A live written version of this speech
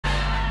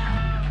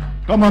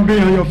Come on, be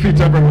on your feet,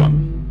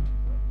 everyone.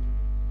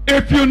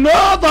 If you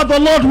know that the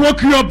Lord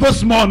woke you up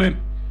this morning,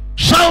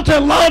 shout a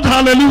loud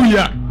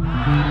hallelujah.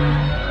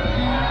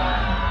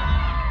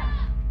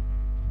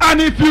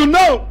 And if you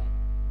know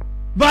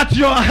that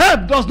your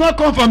help does not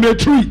come from a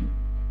tree,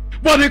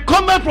 but it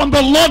cometh from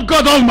the Lord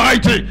God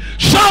Almighty,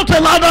 shout a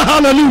louder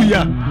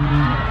hallelujah.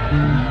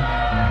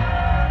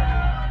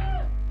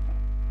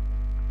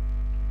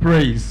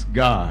 Praise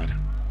God.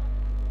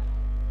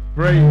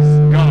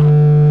 Praise God.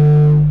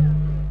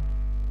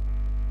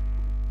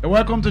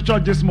 Welcome to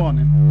church this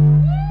morning.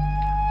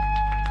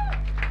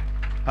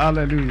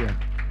 Hallelujah.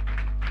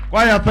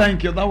 Choir,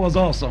 thank you. That was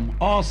awesome.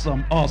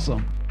 Awesome.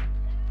 Awesome.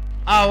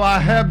 Our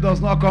help does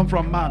not come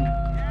from man.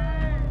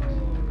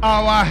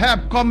 Our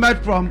help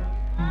cometh from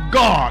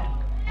God.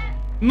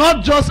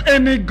 Not just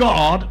any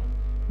God,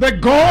 the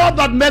God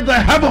that made the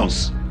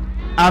heavens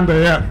and the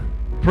earth.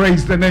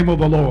 Praise the name of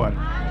the Lord.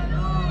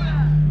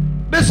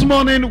 This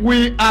morning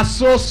we are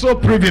so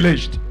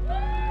privileged.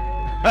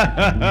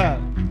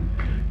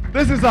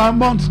 This is our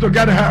month to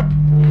get help.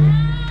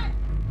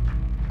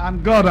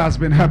 And God has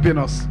been helping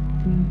us.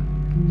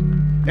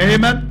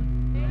 Amen.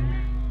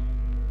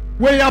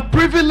 We are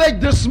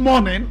privileged this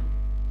morning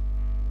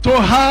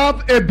to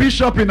have a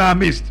bishop in our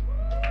midst.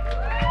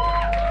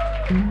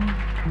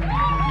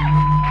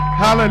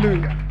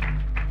 Hallelujah.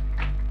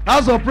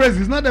 House of praise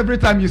is not every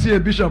time you see a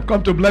bishop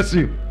come to bless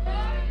you.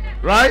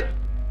 Right?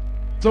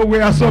 So we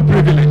are so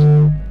privileged.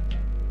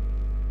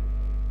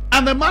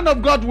 And the man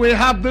of God we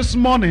have this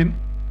morning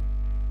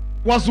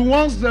was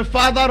once the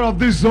father of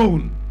this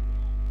zone.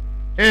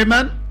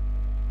 Amen.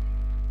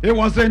 He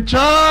was in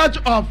charge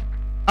of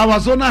our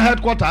zonal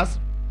headquarters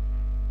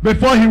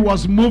before he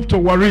was moved to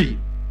Warri.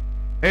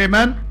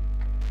 Amen.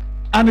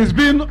 And he's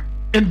been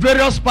in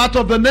various parts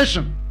of the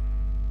nation,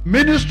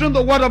 ministering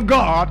the word of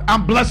God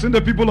and blessing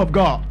the people of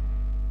God.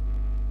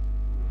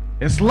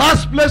 His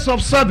last place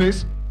of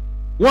service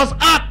was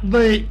at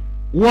the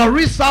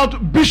Warri South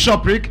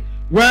Bishopric,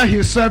 where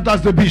he served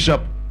as the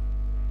bishop.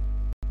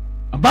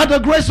 And by the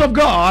grace of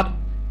God,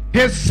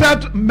 he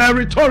served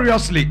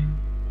meritoriously.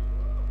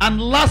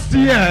 And last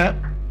year,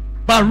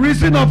 by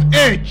reason of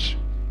age,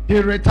 he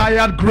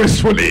retired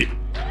gracefully.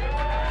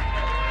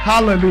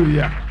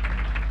 Hallelujah.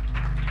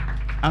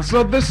 And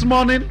so this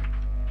morning,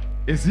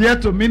 he's here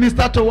to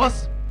minister to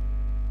us.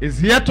 He's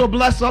here to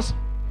bless us.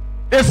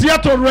 He's here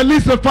to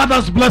release the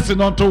Father's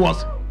blessing unto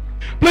us.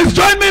 Please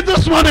join me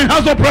this morning,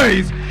 house of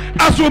praise,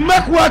 as we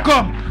make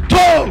welcome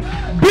to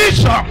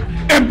Bishop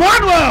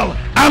Emmanuel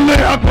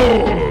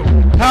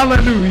Aleyakpo.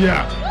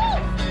 Hallelujah.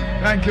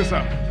 Thank you,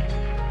 sir.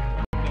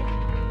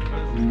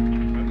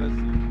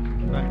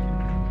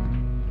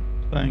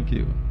 Thank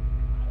you.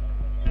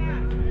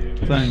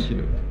 Thank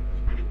you.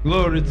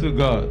 Glory to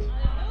God.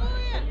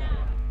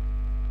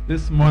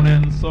 This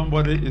morning,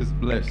 somebody is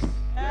blessed.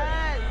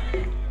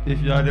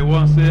 If you are the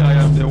one, say, I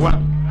am the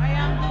one. I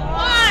am the one.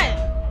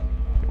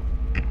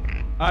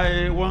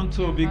 I want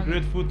to be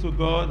grateful to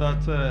God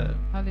that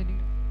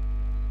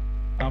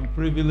I'm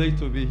privileged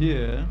to be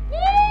here.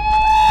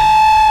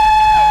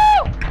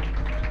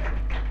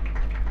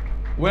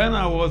 When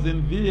I was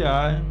in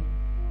VI,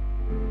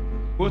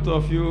 both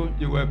of you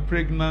were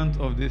pregnant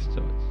of this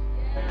church.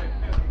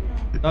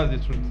 That's the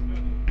truth.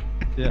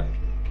 Yeah.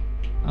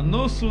 And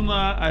no sooner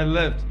I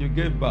left, you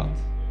gave birth.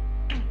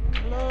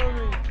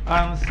 Glory.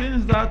 And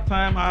since that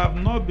time, I have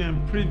not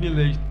been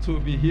privileged to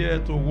be here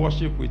to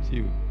worship with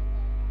you.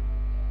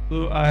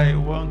 So I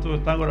want to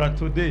thank God that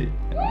today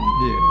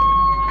I'm here.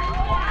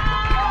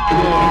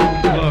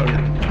 Glory.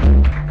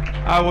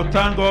 I will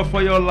thank God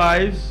for your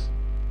lives,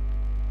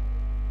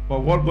 for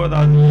what God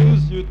has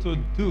used you to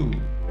do,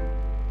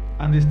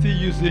 and is still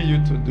using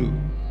you to do.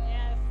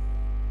 Yes.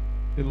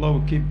 The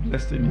Lord will keep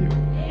blessing you.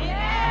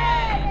 Amen.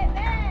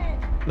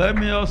 Let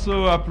me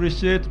also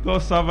appreciate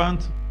God's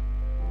servant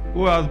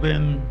who has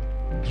been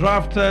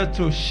drafted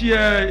to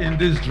share in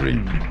this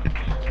dream.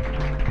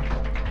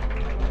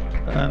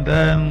 And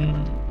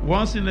then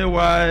once in a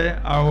while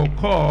I will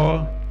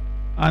call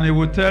and he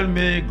will tell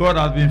me God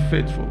has been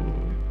faithful.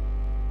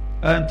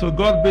 And to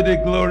God be the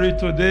glory.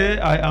 Today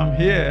I am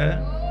here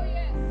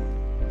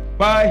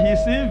by his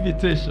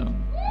invitation.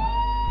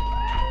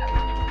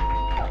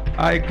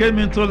 I came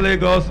into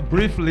Lagos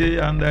briefly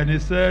and then he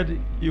said,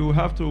 you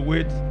have to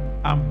wait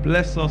and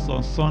bless us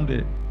on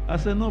Sunday. I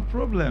said, no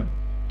problem.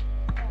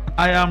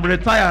 I am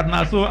retired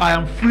now, so I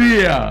am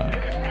freer.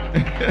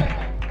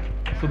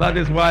 So that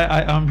is why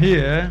I am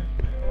here.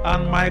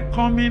 And my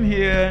coming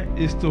here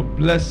is to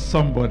bless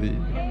somebody.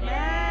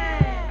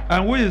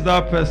 And who is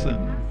that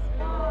person?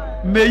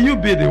 May you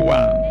be the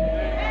one.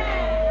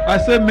 I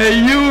say, may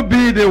you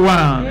be the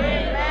one.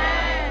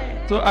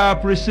 So I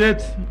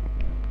appreciate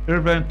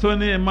Reverend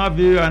Tony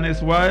Emavio and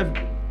his wife.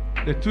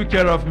 They took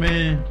care of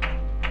me.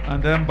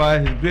 And then by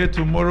his grace,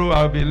 tomorrow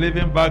I'll be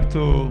leaving back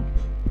to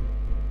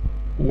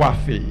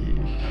Wafi.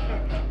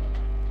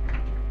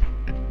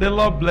 The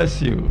Lord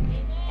bless you.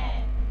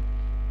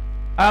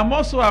 I'm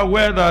also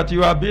aware that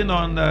you have been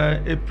on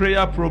a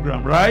prayer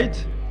program,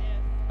 right?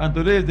 And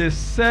today is the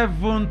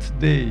 7th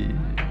day.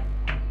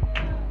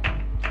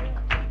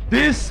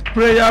 this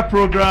prayer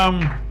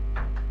program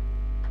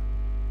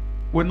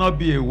will not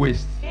be a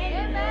waste.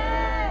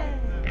 Amen.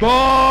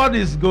 God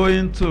is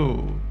going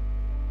to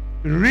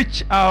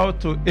reach out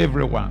to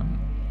everyone.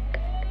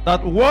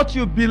 That what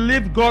you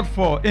believe God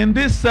for in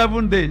these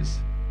 7 days,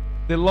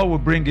 the Lord will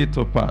bring it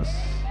to pass.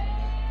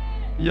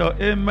 Your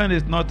amen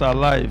is not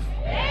alive.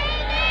 Amen.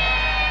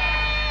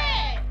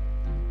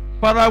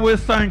 Father, we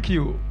thank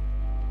you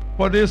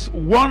for this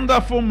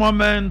wonderful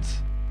moment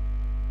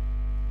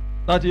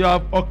that you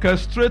have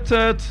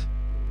orchestrated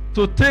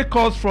to take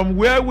us from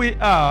where we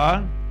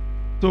are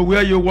to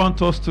where you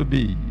want us to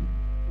be.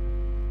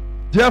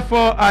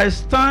 Therefore, I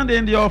stand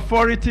in the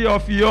authority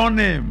of your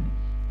name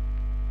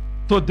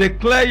to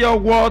declare your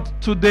word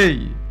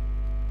today.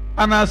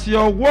 And as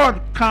your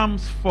word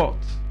comes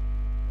forth,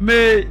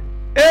 may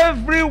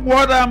every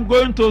word I'm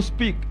going to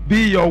speak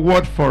be your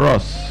word for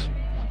us.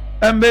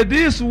 And may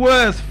these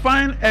words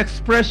find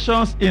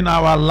expressions in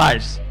our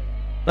lives,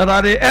 that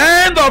at the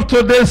end of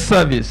today's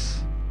service,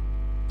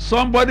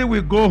 somebody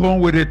will go home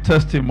with a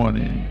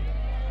testimony,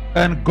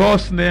 and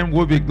God's name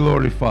will be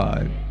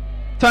glorified.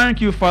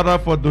 Thank you, Father,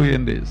 for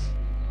doing this.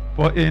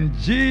 For in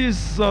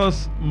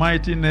Jesus'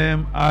 mighty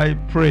name I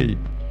pray.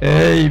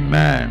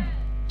 Amen.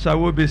 Shall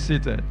we be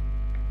seated?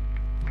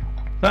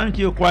 Thank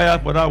you, choir,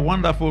 for that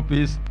wonderful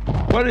piece.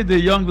 Where is the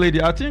young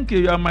lady? I think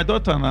you are my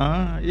daughter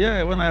now.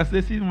 Yeah, when I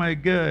say, see my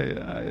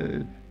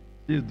girl,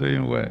 she's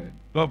doing well.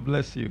 God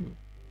bless you.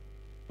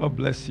 God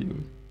bless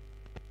you.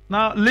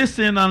 Now,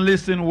 listen and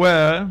listen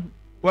well.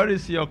 Where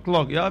is your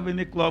clock? You have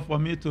any clock for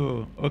me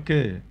to?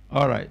 Okay,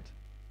 all right.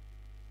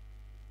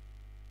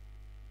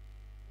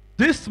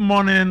 This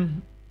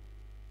morning,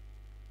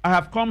 I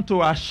have come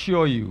to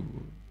assure you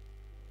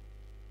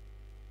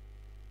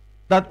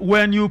that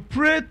when you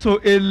pray to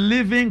a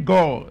living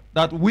God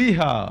that we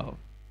have,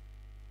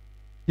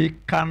 He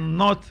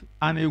cannot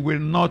and He will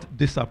not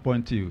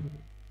disappoint you.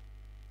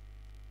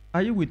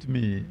 Are you with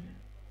me?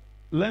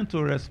 Learn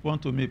to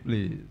respond to me,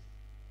 please.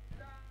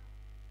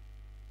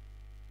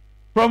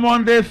 From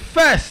on the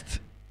 1st,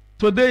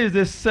 today is the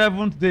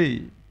 7th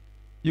day,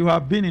 you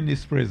have been in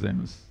His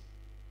presence.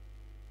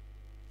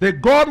 The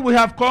God we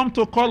have come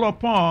to call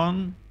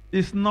upon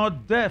is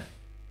not deaf.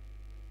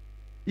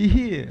 He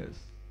hears.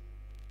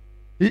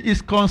 He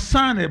is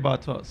concerned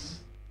about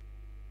us.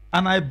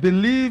 And I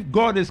believe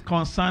God is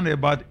concerned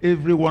about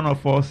every one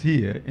of us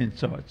here in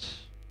church.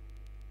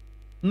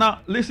 Now,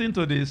 listen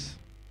to this.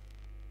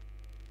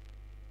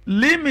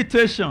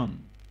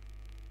 Limitation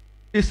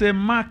is a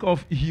mark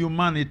of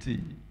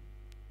humanity.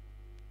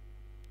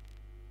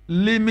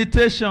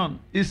 Limitation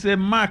is a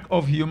mark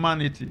of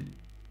humanity.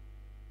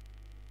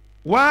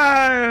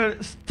 While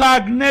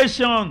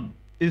stagnation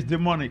is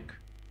demonic.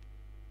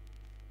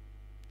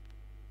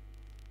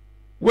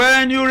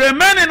 When you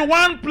remain in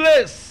one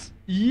place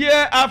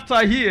year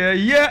after year,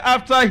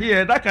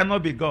 that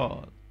cannot be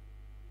God.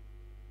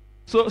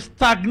 So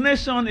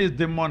stagnation is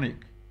demonic.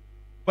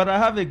 But I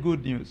have a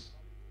good news.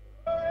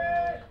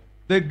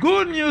 The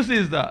good news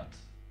is that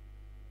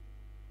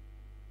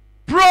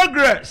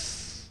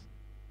progress,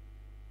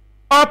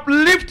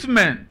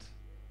 upliftment,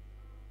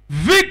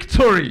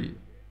 victory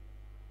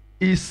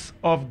is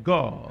of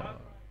God.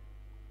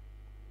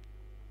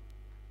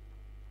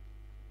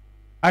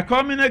 I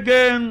come in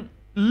again.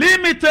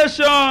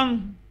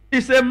 Limitation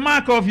is a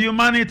mark of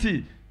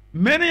humanity.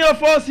 Many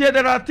of us here,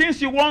 there are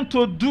things you want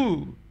to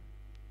do.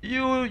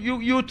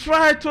 You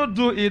try to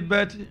do it,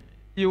 but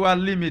you are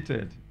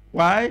limited.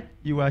 Why?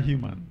 You are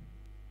human.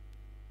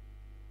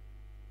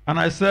 And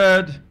I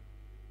said,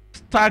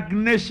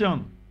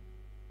 stagnation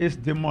is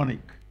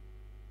demonic.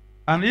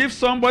 And if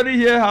somebody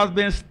here has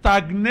been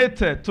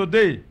stagnated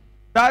today,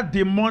 that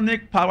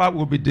demonic power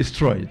will be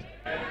destroyed.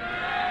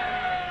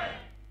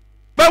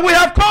 But we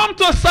have come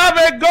to serve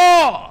a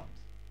God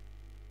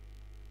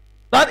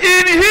that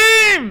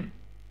in Him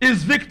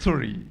is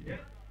victory.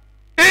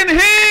 In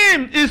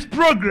Him is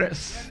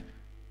progress.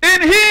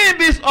 In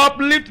Him is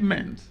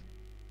upliftment.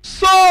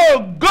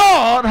 So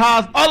God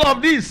has all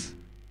of this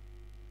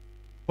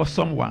for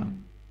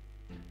someone.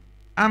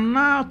 And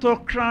now to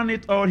crown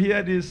it all,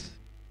 hear this.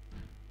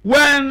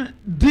 When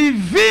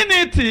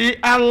divinity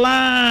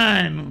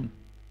aligns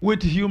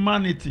with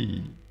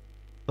humanity,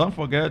 don't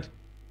forget,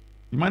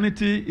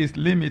 humanity is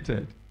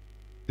limited.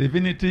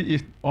 Divinity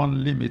is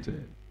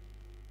unlimited.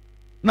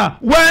 Now,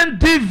 when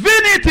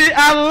divinity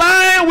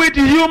aligns with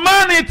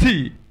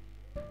humanity,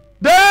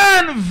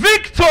 then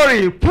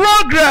victory,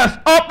 progress,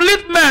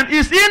 upliftment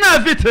is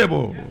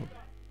inevitable.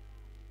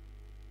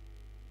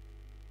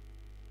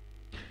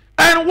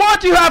 And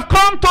what you have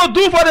come to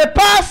do for the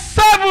past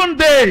 7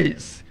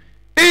 days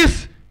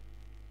is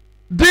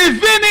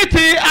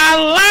divinity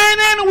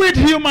aligning with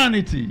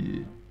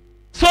humanity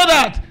so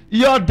that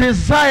your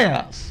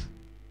desires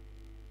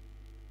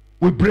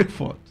will break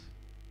forth.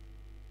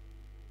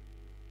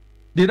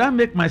 Did I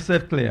make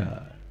myself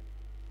clear?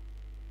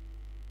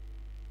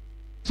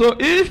 So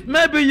if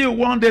maybe you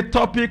want the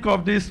topic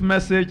of this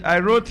message, I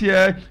wrote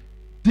here,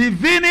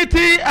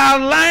 divinity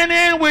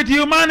aligning with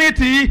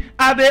humanity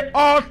at the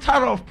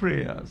altar of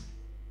prayers.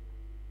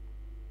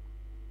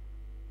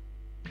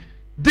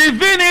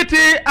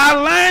 Divinity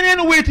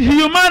aligning with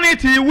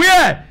humanity,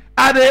 where?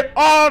 At the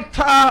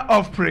altar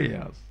of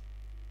prayers.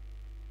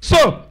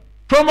 So,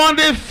 from on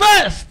the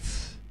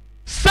 1st,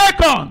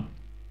 2nd,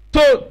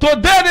 to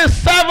today the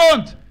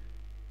 7th,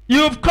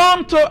 you've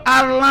come to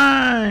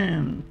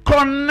align,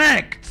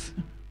 connect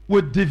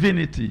with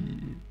divinity.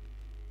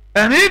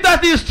 And if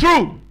that is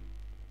true,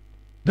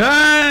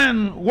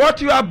 then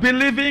what you are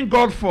believing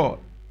God for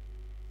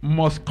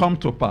must come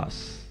to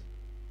pass.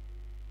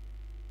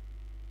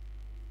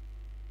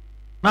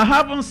 Now,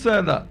 having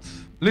said that,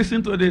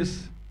 listen to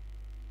this.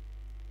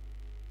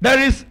 There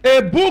is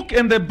a book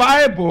in the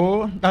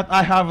Bible that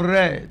I have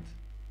read.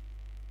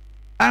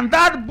 And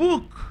that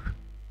book,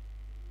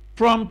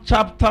 from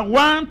chapter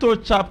 1 to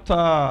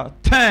chapter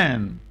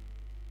 10,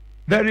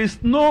 there is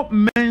no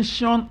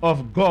mention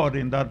of God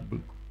in that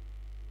book.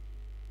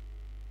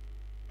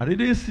 I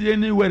didn't see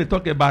anywhere to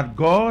talk about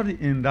God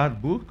in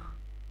that book.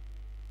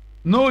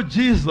 No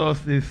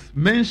Jesus is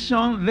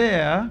mentioned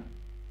there.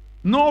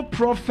 No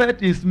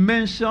prophet is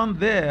mentioned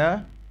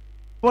there.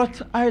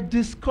 But I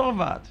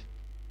discovered,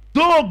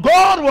 though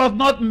God was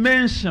not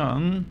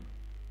mentioned,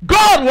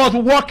 God was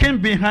working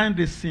behind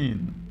the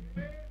scene.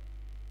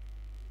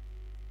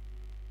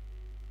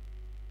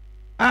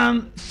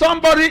 And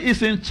somebody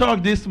is in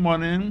church this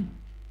morning.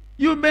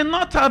 You may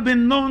not have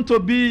been known to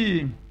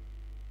be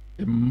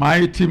a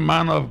mighty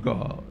man of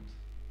God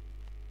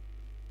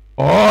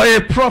or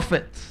a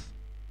prophet,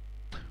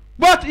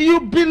 but you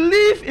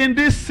believe in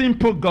this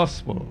simple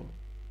gospel.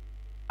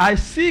 I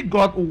see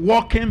God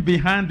working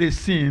behind the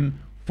scene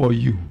for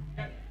you.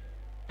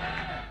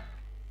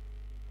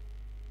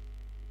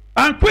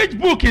 And which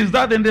book is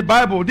that in the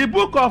Bible? The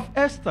book of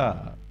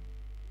Esther.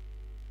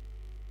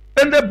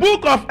 In the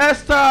book of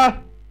Esther,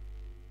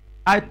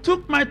 I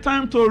took my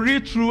time to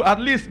read through at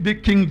least the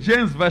King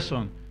James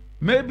Version.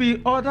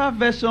 Maybe other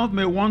versions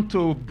may want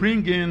to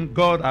bring in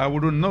God, I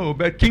wouldn't know.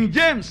 But King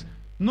James,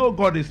 no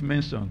God is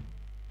mentioned.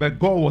 But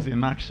God was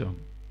in action.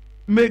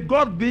 May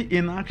God be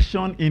in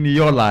action in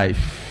your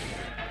life.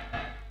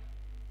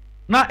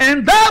 Now,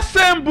 in that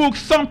same book,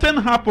 something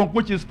happened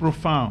which is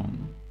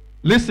profound.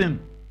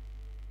 Listen.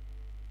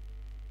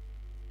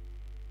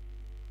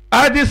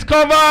 I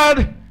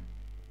discovered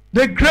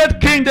the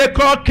great king they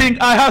call King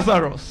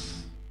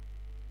Ahasuerus.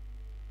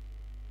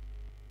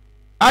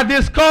 I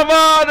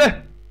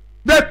discovered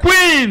the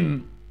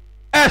Queen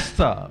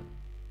Esther.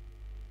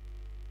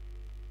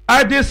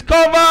 I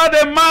discovered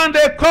a man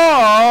they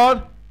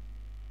called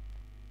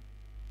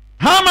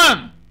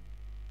Haman,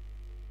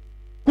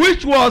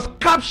 which was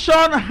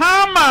captured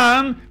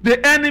Haman,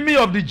 the enemy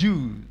of the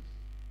Jews.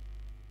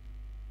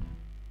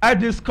 I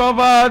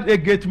discovered a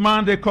great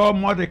man they called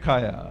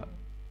Mordecai.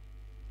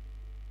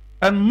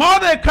 And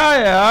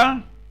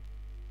Mordecai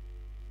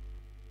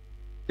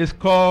is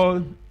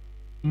called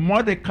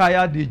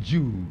Mordecai the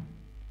Jew.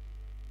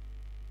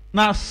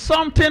 Now,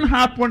 something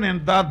happened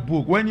in that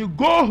book. When you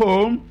go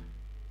home,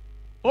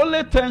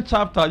 only 10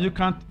 chapters, you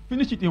can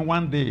finish it in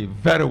one day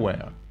very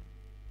well.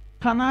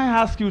 Can I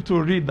ask you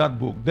to read that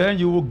book? Then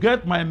you will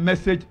get my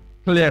message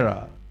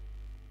clearer.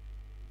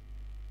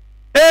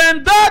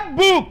 In that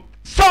book,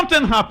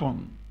 something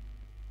happened.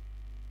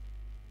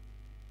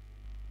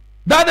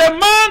 That the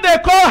man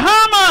they call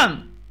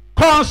Haman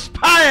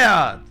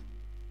conspired.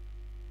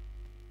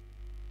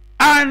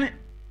 And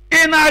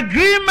in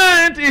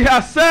agreement, he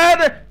has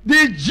said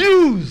the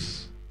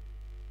Jews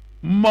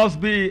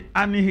must be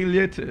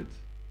annihilated,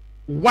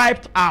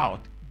 wiped out,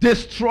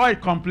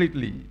 destroyed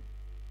completely.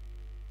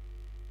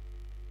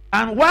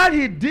 And while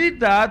he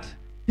did that,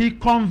 he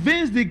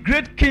convinced the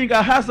great king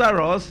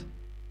Ahasuerus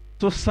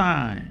to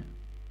sign.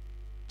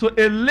 So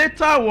a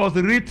letter was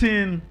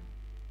written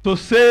to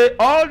say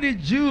all the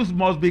Jews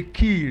must be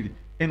killed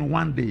in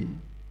one day.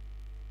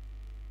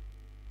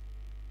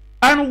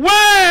 And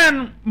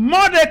when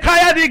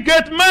Mordecai the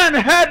great man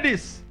heard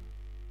this,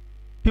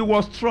 he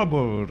was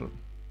troubled.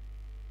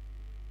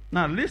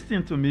 Now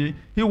listen to me.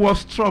 He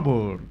was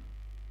troubled.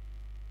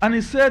 And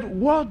he said,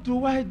 what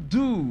do I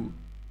do?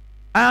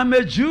 I am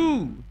a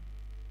Jew.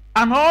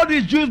 And all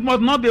the Jews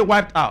must not be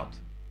wiped out.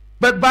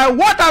 But by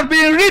what has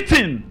been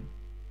written,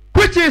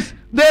 which is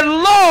the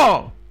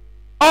law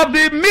of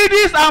the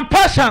Medes and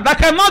Persians that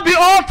cannot be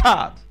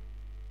altered,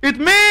 it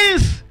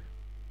means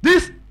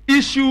this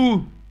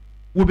issue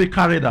will be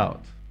carried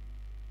out.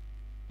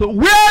 So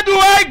where do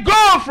I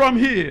go from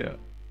here?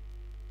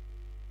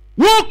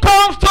 Who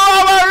comes to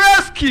our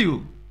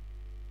rescue?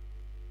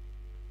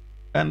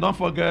 And don't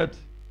forget,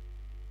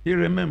 he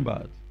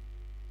remembered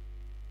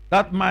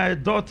that my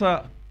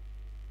daughter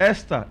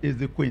Esther is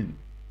the queen.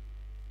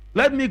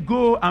 Let me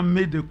go and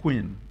meet the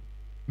queen.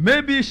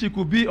 Maybe she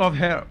could be of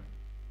help.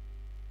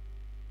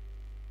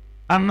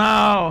 And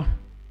now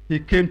he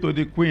came to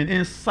the queen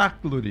in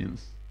sackclothing.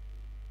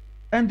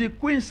 And the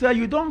queen said,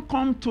 you don't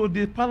come to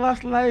the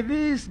palace like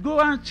this. Go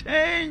and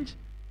change.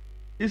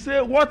 He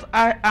said, what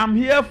I am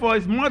here for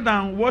is more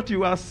than what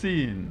you are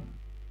seeing.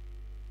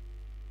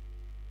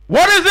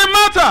 What is the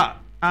matter?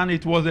 And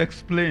it was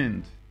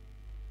explained.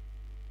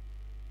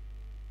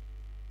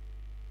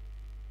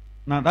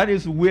 Now that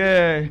is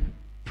where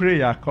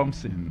prayer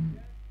comes in.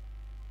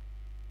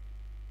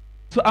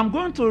 So I'm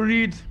going to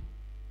read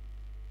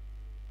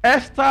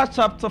Esther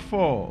chapter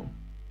 4.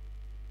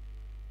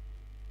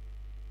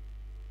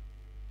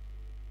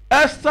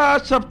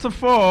 Esther chapter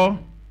 4,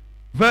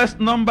 verse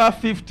number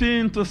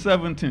 15 to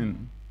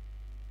 17.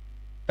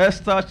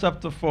 Esther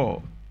chapter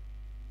 4.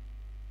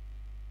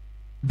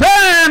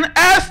 Then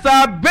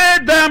Esther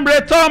bade them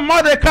return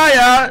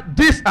Mordecai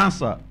this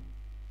answer.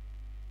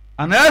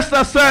 And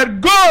Esther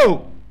said,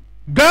 Go,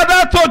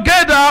 gather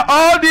together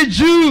all the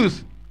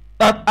Jews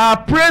that are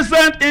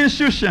present in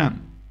Shushan,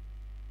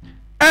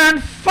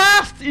 and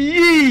fast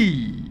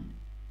ye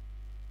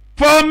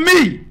for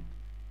me,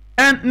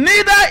 and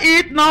neither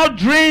eat nor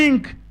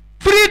drink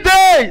 3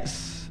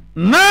 days,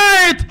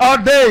 night or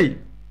day.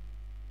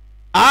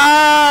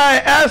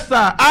 I,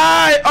 Esther,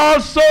 I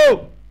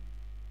also,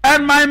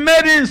 and my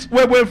maidens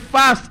will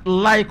fast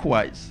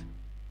likewise.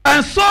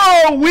 And so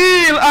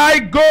will I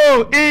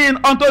go in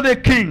unto the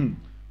king,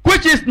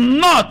 which is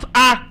not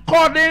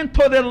according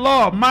to the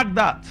law. Mark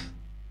that.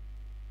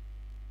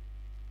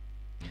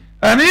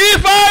 And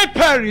if I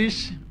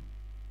perish,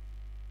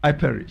 I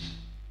perish.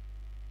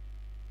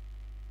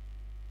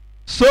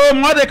 So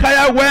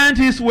Mordecai went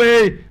his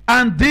way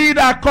and did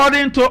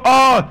according to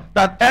all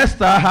that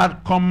Esther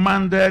had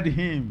commanded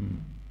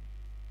him.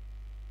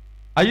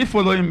 Are you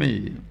following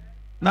me?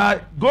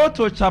 Now go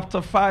to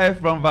chapter 5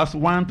 from verse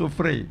 1 to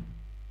 3.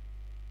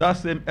 That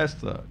same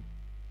Esther.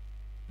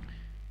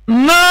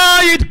 Now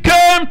it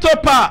came to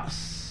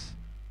pass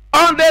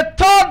on the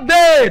 3rd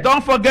day,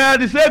 don't forget,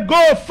 he said,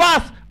 go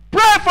fast,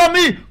 pray for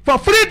me for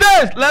 3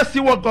 days. Let's see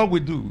what God will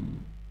do.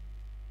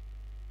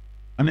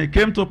 And it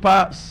came to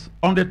pass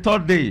on the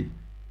 3rd day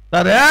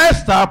that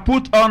Esther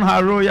put on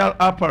her royal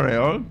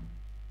apparel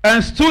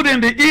and stood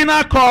in the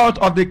inner court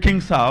of the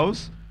king's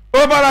house,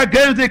 over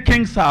against the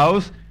king's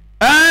house,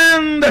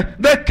 and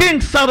the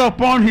king sat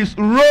upon his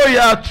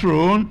royal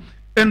throne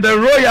in the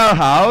royal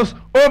house,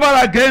 over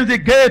against the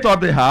gate of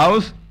the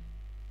house.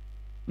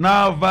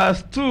 Now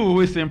verse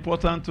 2 is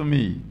important to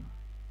me.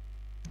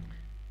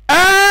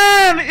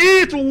 And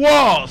it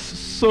was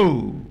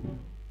so.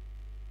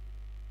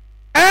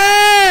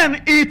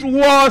 And it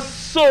was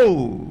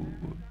so.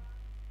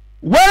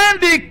 When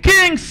the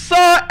king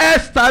saw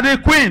Esther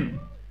the queen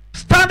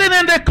standing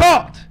in the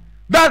court,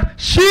 that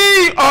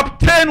she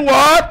obtained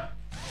what?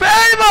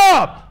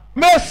 Favor.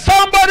 May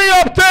somebody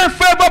obtain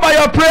favor by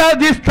your prayer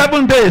these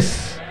 7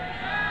 days.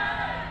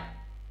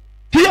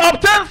 He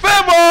obtained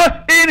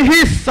favor in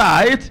his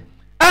sight,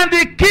 and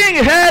the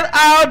king held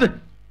out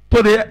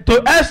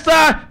to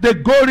Esther the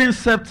golden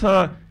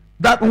scepter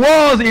that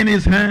was in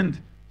his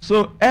hand.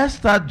 So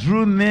Esther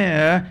drew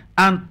near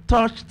and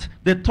touched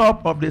the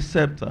top of the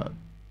scepter.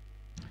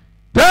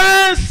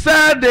 Then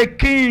said the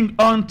king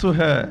unto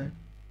her,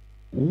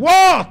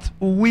 What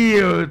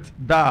wilt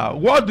thou?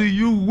 What do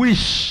you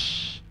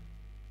wish,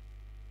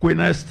 Queen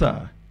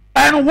Esther?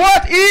 And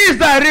what is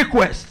thy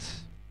request?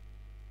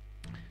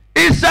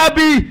 It shall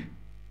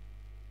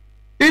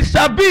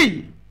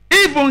be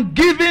even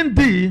given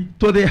thee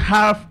to the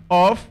half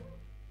of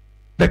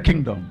the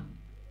kingdom.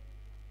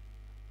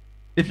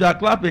 If you are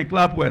clapping,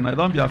 clap well. Now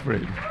don't be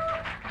afraid.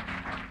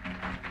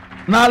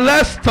 Now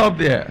let's stop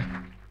there.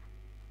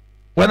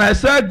 When I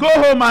say go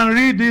home and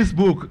read this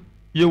book,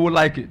 you will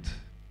like it.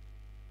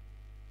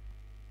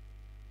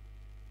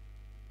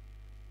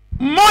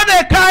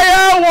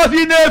 Mordecai was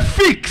in a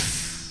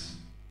fix.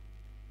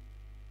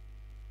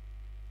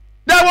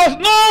 There was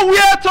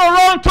nowhere to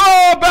run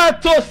to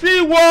but to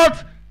see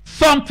what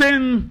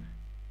something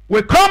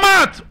will come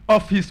out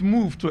of his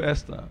move to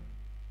Esther.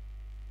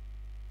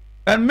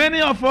 And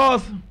many of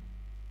us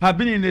have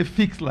been in a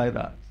fix like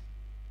that.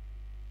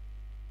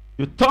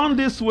 You turn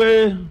this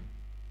way,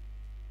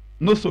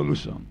 no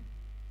solution.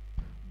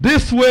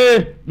 This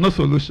way, no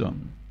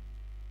solution.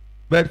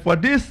 But for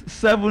these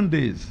 7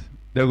 days,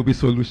 there will be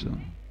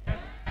solution.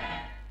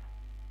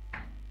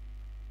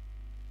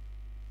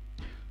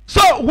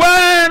 So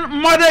when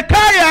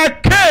Mordecai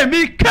came,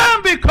 he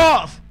came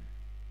because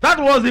that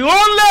was the only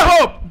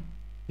hope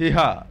he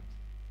had.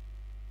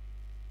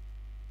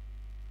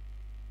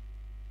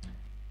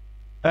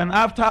 And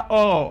after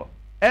all,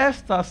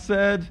 Esther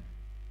said,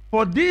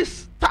 for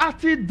these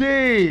 30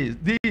 days,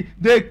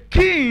 the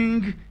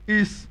king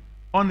is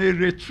on a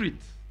retreat.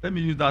 Let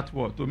me use that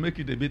word to make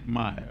it a bit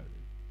mild.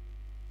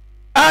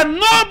 And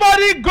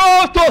nobody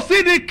goes to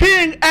see the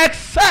king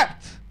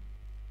except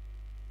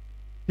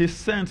he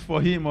sent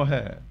for him or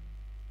her.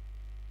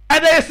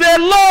 And there is a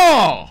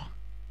law.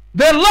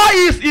 The law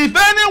is if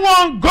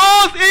anyone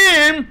goes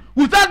in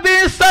without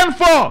being sent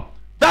for,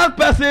 that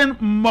person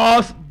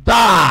must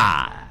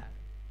die.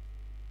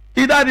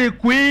 Either the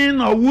queen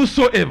or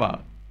whosoever.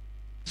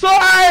 So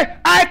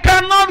I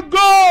cannot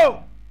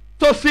go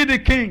to see the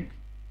king.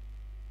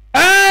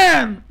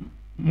 And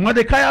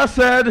Mordecai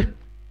said,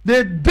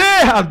 the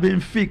day has been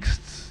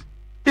fixed.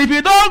 If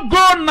you don't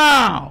go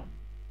now,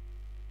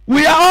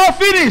 we are all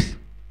finished.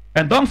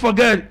 And don't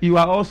forget, you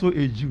are also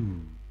a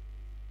Jew.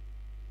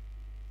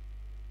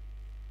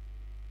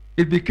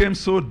 it became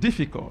so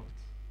difficult.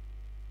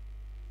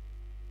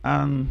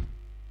 And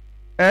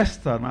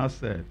Esther now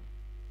said,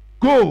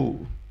 go,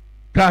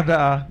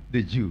 gather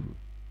the Jews.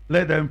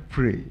 Let them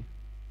pray.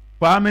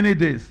 For how many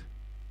days?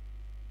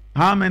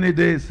 How many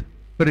days?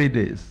 3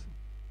 days.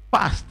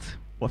 Fast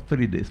for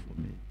 3 days for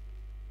me.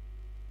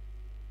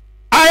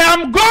 I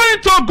am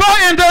going to go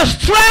in the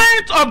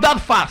strength of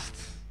that fast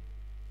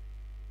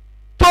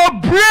to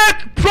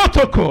break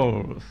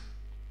protocols,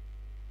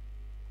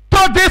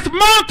 to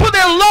dismantle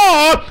the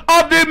law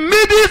of the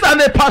Medes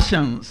and the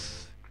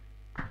Persians,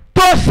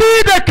 to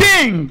see the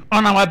king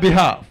on our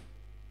behalf.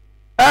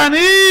 And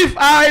if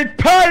I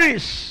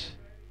perish,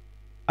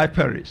 I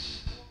perish.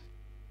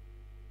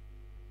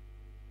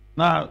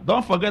 Now,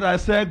 don't forget I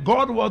said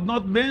God was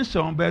not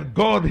mentioned, but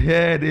God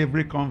heard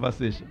every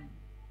conversation.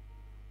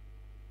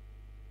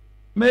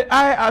 May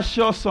I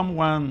assure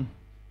someone,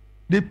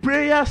 the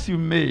prayers you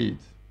made,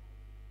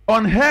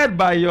 unheard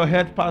by your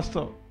head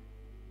pastor,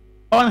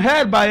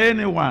 unheard by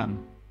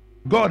anyone,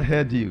 God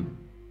heard you.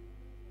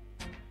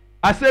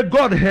 I say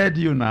God heard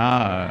you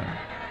now.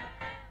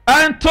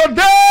 And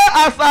today,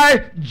 as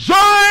I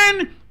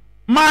join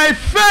my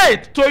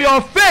faith to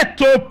your faith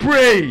to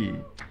pray,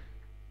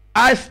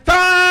 I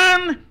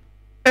stand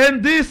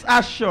in this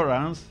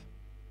assurance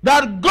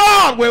that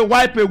God will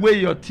wipe away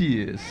your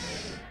tears.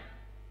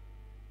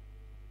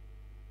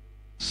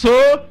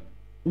 So,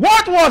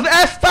 what was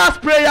Esther's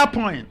prayer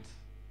point?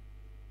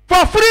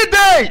 For 3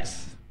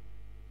 days,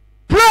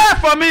 pray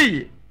for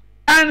me.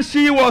 And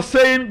she was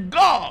saying,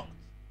 God,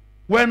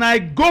 when I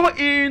go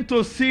in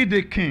to see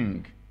the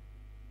king,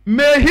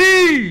 may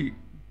he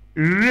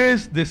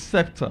raise the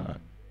scepter.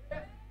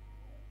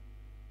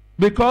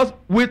 Because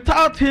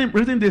without him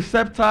raising the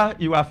scepter,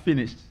 you are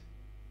finished.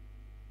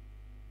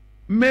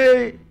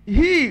 May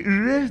he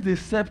raise the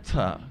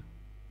scepter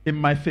in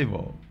my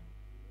favor.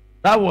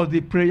 That was the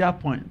prayer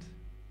point.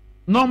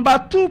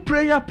 Number 2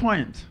 prayer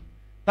point.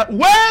 That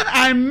when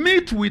I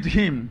meet with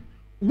him,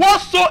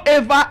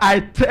 whatsoever I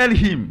tell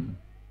him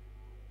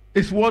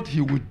is what he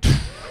will do.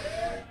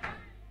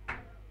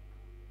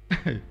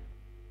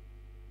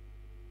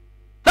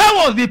 That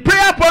was the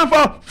prayer point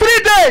for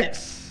 3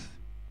 days.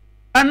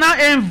 And now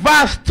in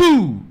verse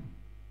 2,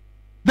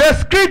 the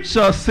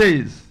scripture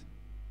says,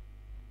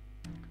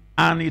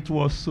 and it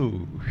was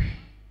so.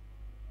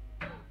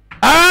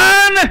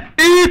 And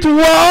it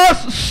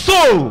was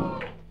so.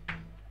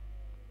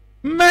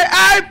 May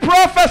I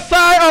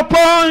prophesy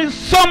upon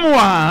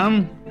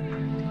someone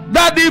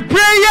that the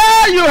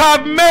prayer you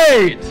have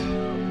made,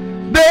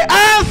 the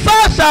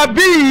answer shall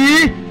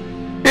be,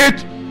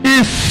 it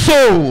is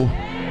so.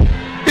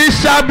 It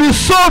shall be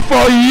so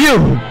for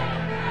you.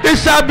 It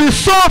shall be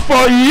so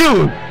for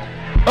you.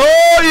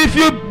 Oh, if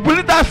you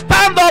believe that,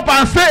 stand up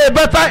and say a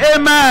better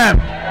amen.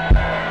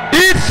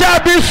 It shall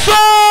be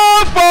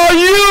so for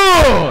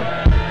you.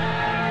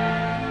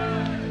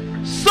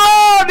 So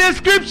the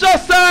scripture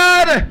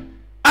said,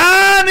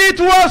 and it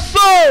was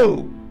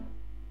so.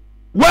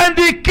 When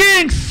the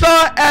king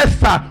saw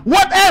Esther,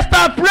 what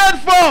Esther prayed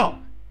for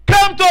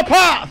came to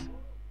pass.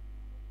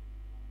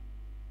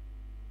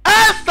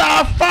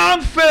 Esther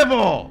found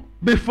favor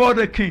before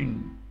the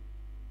king.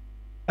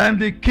 And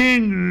the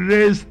king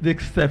raised the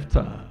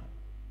scepter,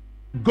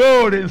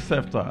 golden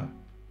scepter.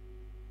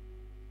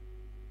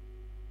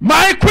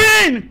 My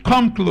queen,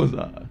 come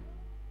closer.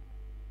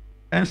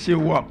 And she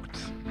walked.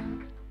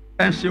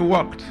 And she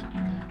walked.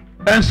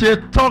 And she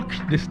took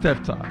the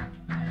scepter.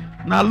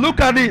 Now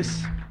look at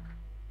this.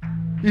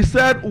 He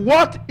said,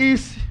 what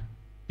is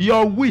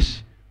your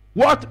wish?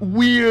 What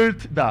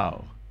wilt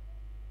thou?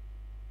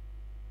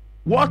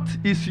 What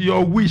is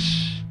your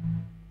wish?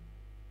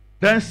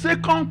 Then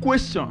second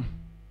question.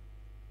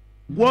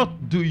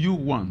 What do you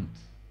want?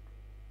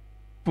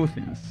 2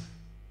 things.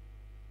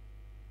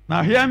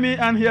 Now hear me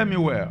and hear me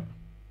well.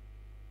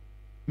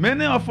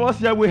 Many of us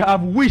here, we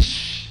have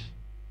wish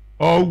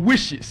or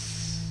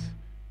wishes,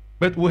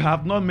 but we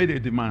have not made a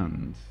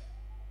demand.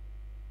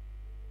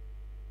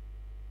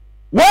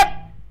 What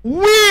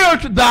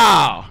wilt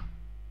thou?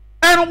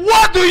 And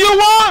what do you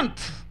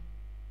want?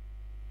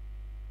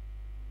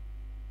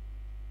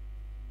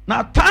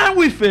 Now time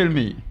will fail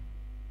me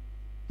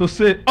to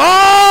say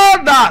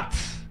all that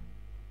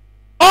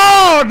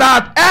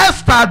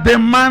Esther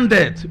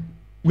demanded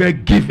were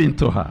given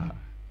to her.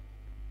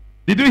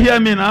 Did you hear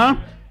me now?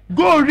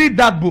 Go read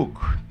that book.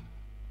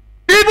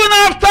 Even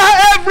after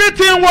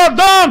everything was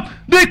done,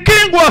 the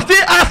king was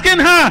still asking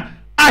her,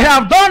 I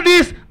have done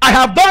this, I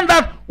have done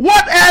that.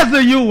 What else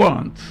do you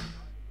want?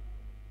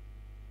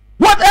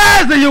 What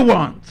else do you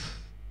want?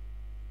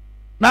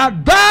 Now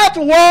that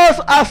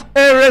was as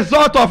a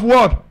result of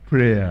what?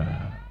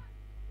 Prayer.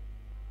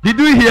 Did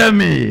you hear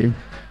me?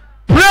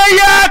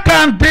 Prayer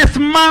can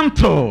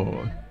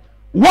dismantle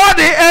what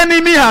the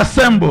enemy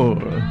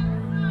assembled.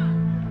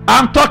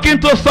 I'm talking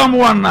to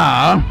someone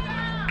now.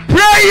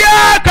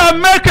 Prayer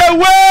can make a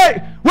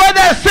way where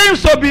there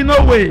seems to be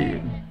no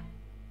way.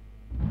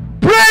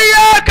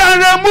 Prayer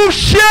can remove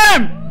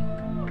shame.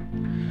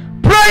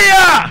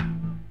 Prayer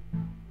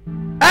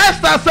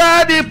Esther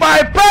said, if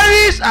I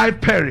perish, I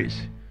perish.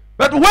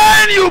 But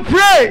when you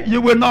pray,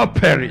 you will not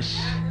perish.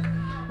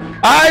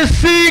 I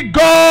see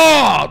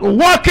God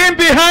working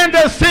behind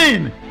the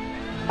scene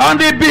on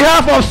the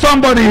behalf of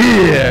somebody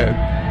here.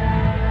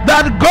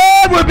 That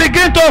God will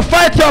begin to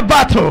fight your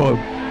battle.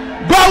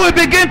 God will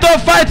begin to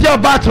fight your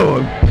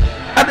battle.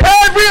 At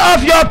every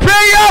of your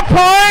prayer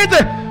point,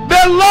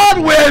 the Lord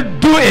will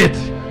do it,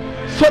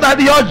 so that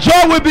your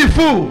joy will be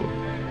full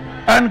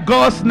and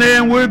God's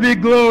name will be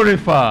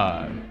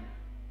glorified.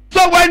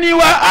 So when you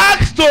are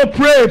asked to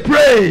pray,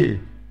 pray.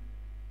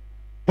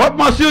 What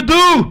must you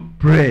do?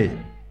 Pray.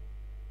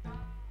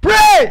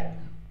 Pray.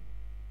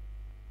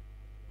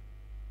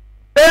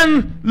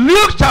 In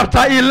Luke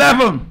chapter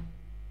 11,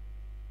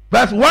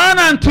 verse 1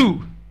 and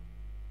 2,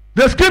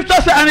 the scripture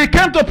says, and it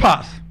came to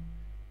pass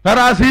that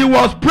as he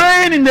was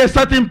praying in a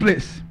certain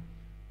place,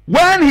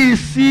 when he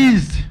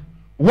ceased,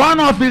 one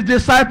of his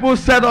disciples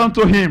said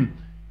unto him,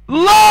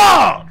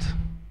 Lord,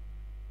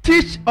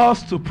 teach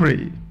us to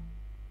pray,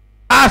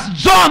 as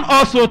John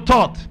also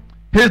taught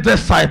his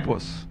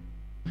disciples.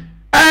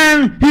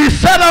 And he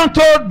said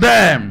unto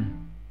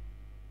them,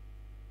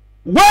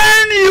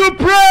 when you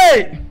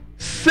pray,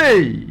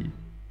 say.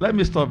 Let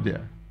me stop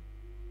there.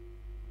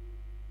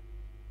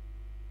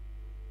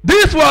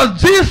 This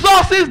was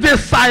Jesus'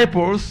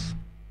 disciples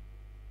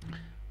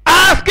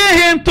asking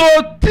him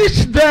to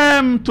teach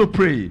them to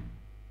pray,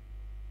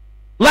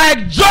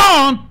 like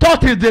John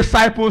taught his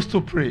disciples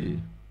to pray.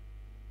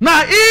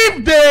 Now,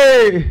 if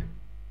they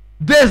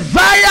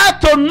desire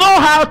to know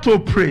how to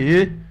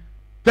pray,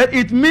 then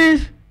it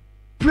means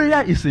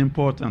prayer is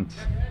important.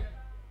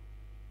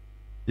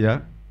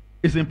 Yeah,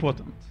 it's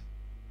important.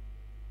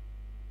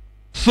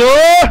 So,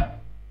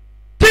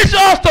 teach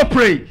us to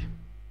pray.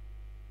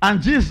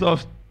 And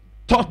Jesus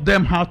taught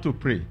them how to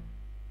pray.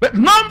 But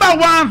number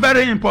one,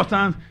 very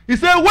important, he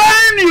said,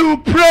 when you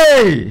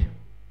pray,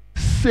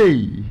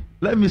 say.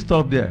 Let me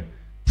stop there.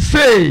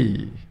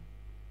 Say.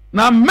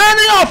 Now,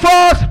 many of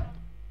us,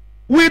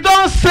 we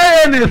don't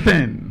say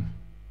anything.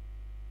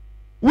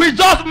 We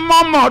just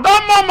murmur.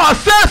 Don't murmur,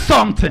 say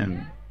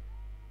something.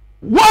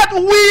 What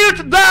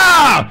wilt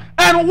thou?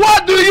 And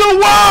what do you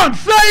want?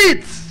 Say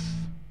it.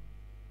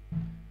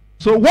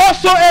 So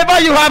whatsoever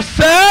you have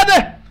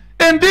said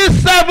in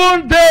these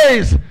 7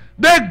 days,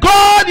 the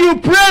God you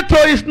pray to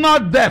is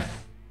not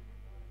deaf.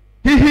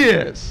 He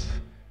hears.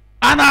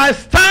 And I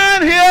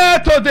stand here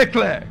to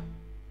declare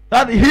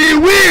that he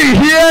will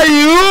hear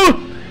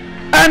you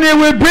and he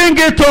will bring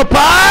it to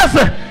pass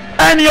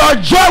and your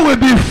joy will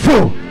be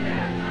full.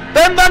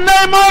 In the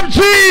name of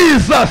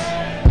Jesus.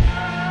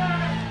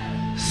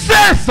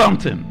 Say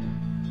something.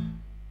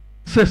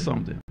 Say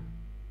something.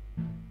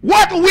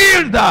 What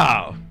wilt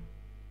thou?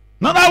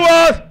 In other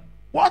words,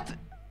 what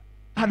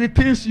are the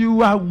things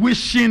you are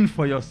wishing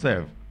for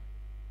yourself?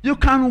 You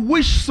can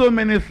wish so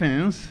many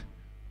things,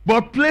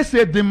 but place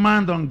a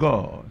demand on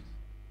God.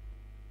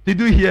 Did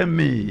you hear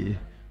me?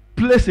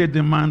 Place a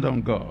demand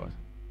on God.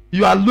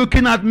 You are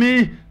looking at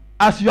me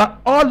as you are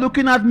all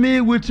looking at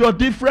me with your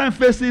different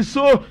faces,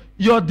 so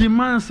your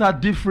demands are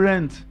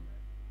different.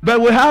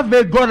 But we have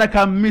a God that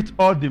can meet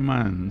all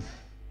demands.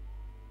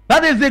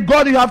 That is the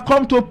God you have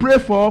come to pray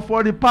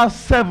for the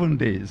past 7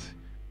 days.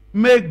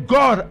 May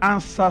God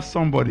answer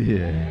somebody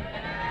here.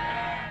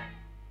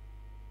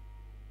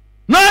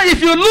 Now,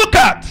 if you look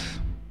at,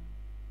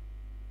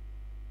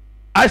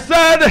 I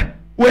said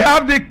we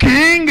have the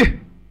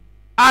king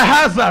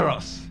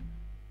Ahasuerus,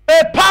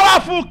 a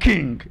powerful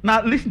king.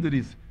 Now, listen to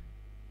this.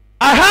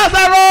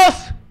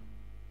 Ahasuerus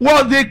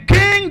was the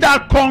king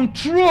that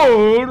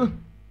controlled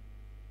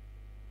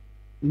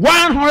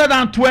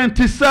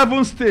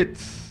 127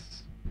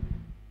 states.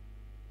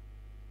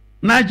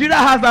 Nigeria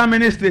has how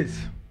many states?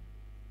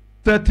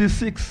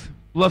 36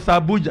 plus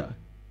Abuja.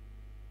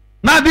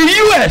 Now the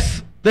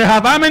US, they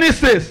have how many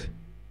states?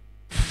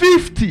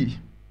 50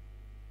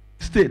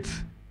 states.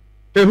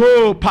 A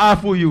whole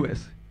powerful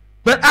US.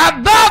 But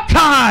at that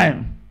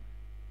time,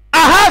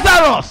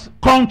 Ahasuerus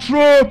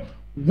controlled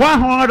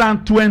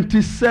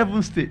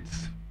 127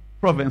 states,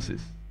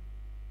 provinces.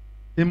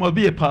 He must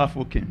be a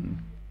powerful king.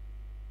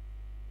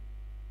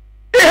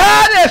 He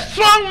had a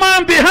strong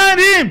man behind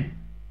him.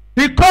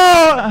 He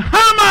called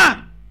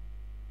Haman.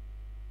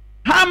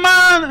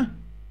 Haman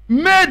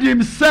made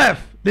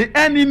himself the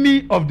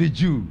enemy of the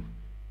Jew.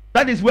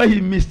 That is where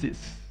he missed it.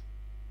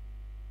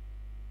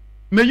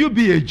 May you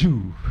be a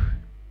Jew.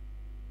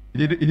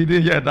 He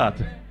didn't hear that.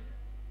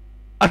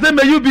 I said,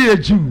 may you be a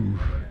Jew.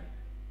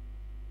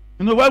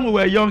 You know, when we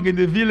were young in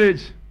the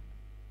village,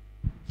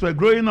 so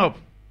growing up,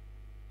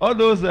 all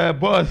those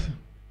boys,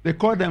 they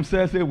call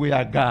themselves, say, we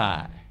are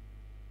God.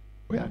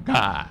 We are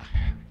God.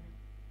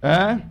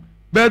 Eh?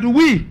 But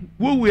we,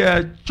 who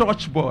were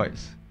church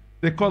boys,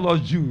 they call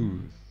us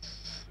Jews.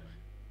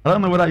 I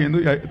don't know whether you know,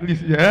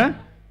 yeah?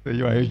 So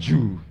you are a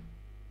Jew.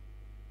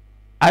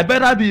 I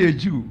better be a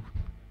Jew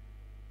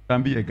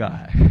than be a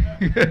guy.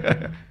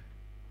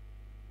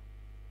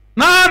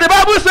 Now, the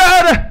Bible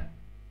said,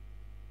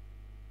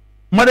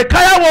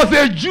 Mordecai was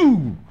a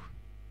Jew.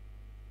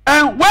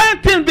 And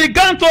when things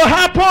began to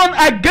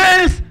happen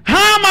against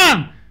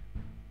Haman,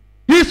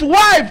 his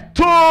wife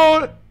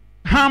told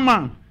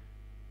Haman,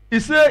 he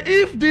said,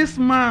 if this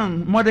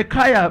man,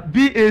 Mordecai,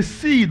 be a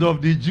seed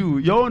of the Jew,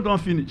 your own don't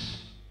finish.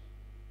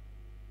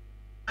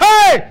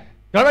 Hey!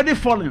 You're already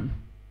fallen.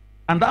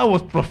 And that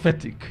was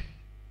prophetic.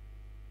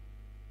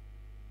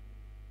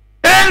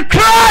 In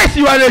Christ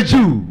you are a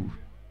Jew.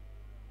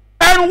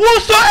 And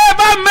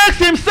whosoever makes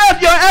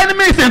himself your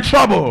enemy is in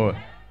trouble.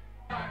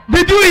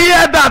 Did you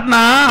hear that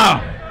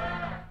now?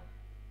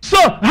 So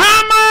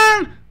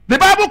Haman, the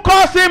Bible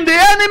calls him the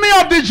enemy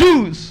of the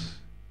Jews.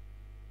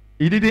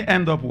 He didn't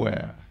end up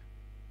well.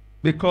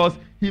 Because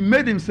he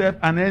made himself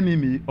an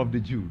enemy of the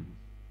Jews.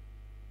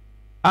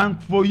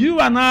 And for you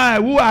and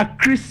I who are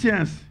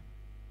Christians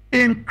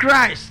in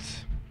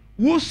Christ,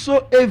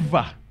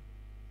 whosoever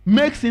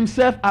makes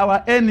himself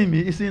our enemy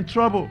is in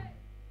trouble.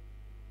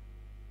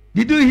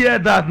 Did you hear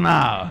that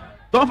now?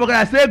 Don't forget,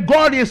 I said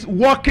God is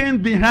working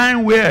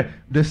behind where?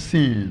 The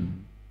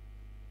sin.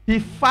 He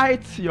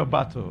fights your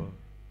battle.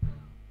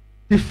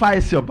 He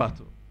fights your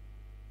battle.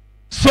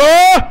 So,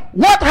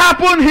 what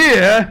happened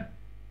here?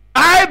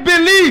 I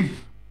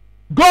believe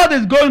God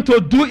is going to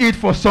do it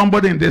for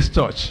somebody in this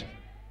church.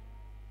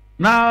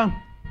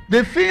 Now,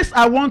 the things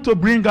I want to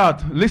bring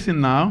out, listen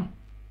now.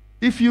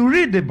 If you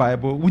read the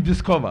Bible, we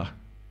discover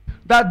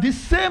that the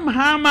same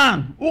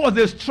Haman, who was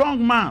a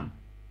strong man,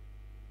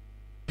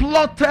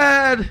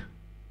 plotted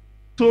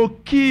to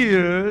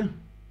kill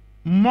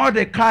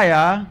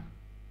Mordecai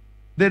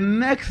the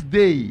next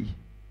day.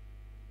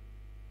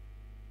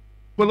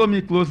 Follow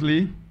me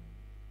closely.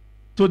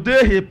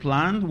 Today he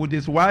planned with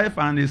his wife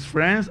and his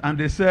friends, and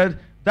they said,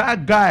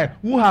 that guy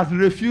who has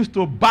refused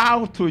to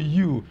bow to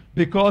you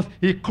because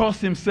he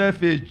calls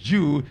himself a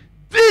Jew,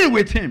 deal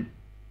with him.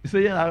 He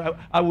said, yeah,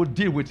 I will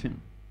deal with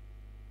him.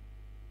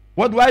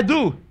 What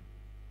do?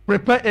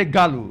 Prepare a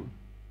gallows.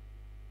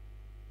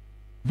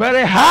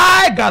 Very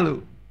high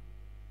gallows.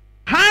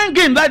 Hang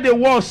him, let the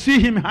world see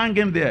him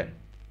hanging there.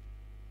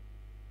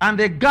 And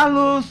the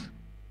gallows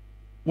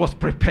was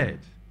prepared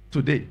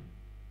today.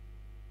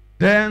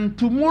 Then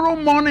tomorrow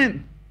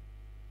morning,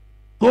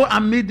 go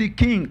and meet the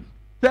king.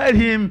 Tell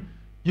him,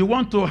 you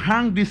want to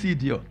hang this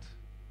idiot.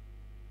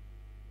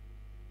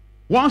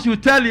 Once you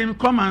tell him,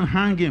 come and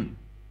hang him.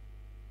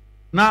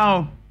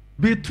 Now,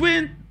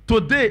 between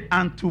today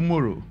and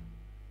tomorrow,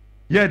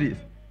 here it is.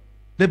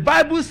 The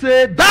Bible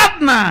says that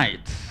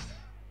night,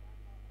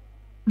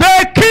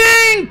 the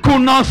king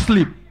could not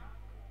sleep.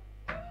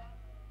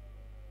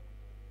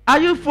 Are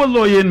you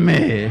following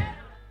me?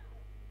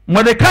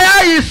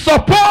 Mordecai is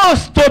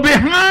supposed to be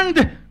hanged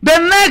the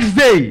next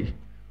day.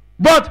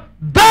 But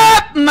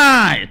that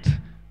night,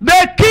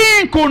 the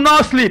king could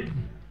not sleep.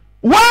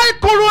 Why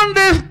couldn't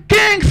the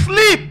king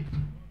sleep?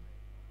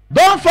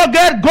 Don't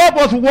forget, God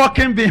was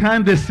working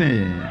behind the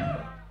scene.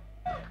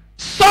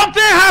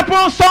 Something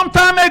happened some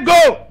time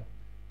ago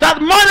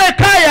that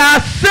Mordecai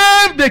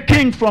saved the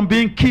king from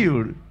being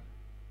killed.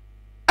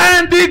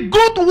 And the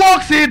good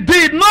works he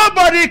did,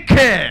 nobody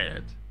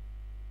cared.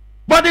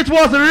 But it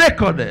was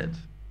recorded.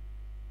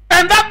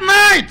 And that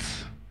night,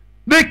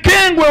 the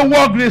king will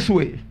walk this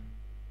way.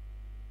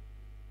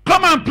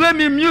 Come and play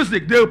me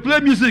music. They will play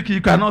music,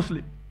 you cannot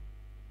sleep.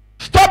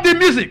 Stop the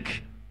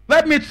music.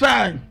 Let me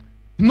try.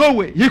 No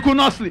way. He could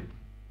not sleep.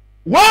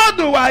 What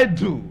do I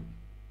do?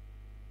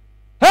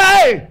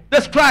 Hey, the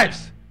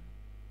scribes,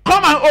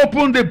 come and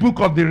open the book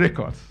of the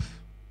records.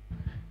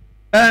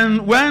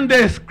 And when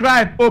the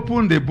scribe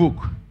opened the book,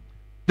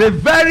 the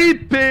very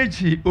page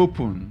he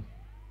opened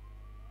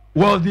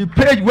was the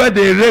page where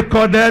they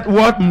recorded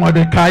what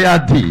Mordecai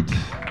did.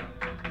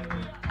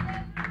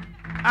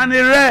 And he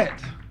read,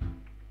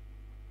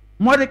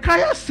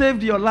 Mordecai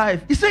saved your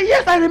life. He said,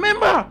 yes, I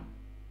remember.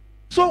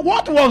 So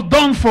what was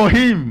done for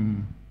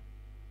him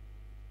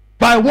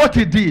by what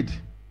he did?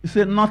 He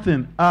said,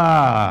 nothing.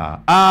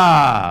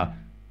 That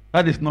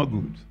is not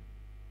good.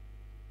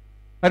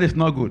 That is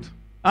not good.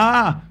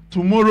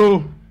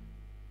 Tomorrow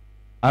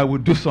I will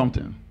do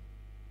something.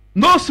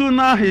 No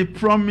sooner he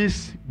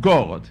promised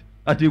God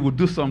that he would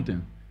do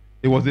something,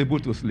 he was able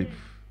to sleep.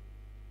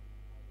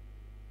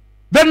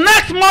 The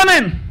next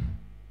morning,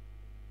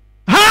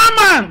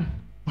 Haman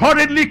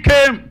hurriedly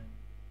came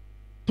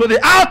to the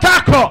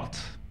outer court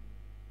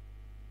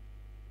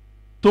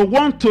to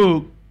want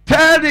to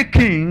tell the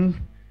king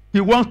he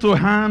wants to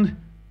hand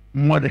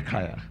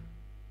Mordecai.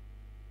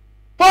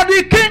 But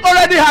the king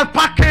already had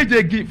packaged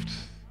a gift.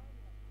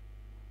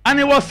 And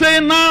he was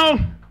saying, now,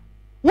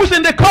 who's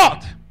in the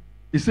court?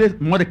 He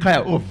said, Mordecai.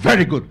 Oh,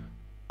 very good.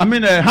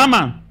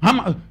 Haman,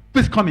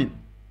 please come in.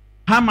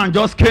 Haman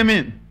just came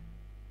in.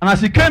 And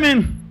as he came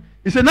in,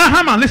 he said, now,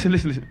 Haman,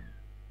 listen.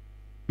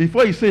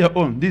 Before you say your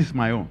own, this is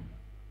my own.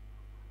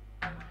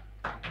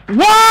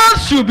 What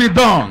should be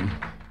done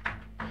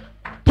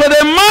to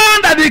the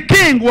man that the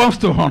king wants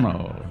to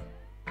honor?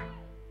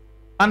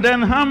 And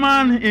then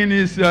Haman, in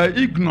his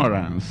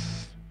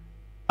ignorance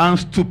and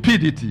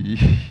stupidity,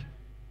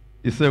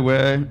 he said,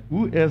 well,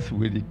 who else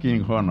will the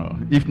king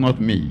honor if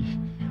not me?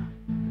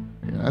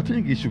 I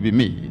think it should be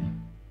me.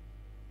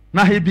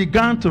 Now he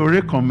began to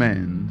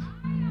recommend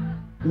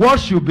what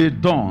should be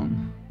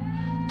done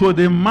to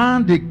the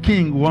man the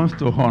king wants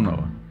to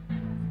honor.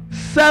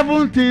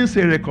 7 things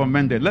he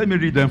recommended. Let me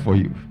read them for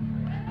you.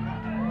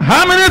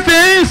 How many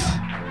things?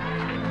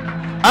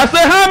 I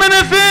say, how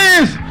many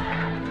things?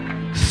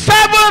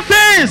 7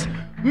 things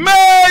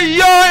may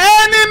your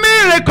enemy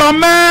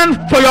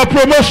recommend for your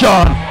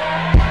promotion.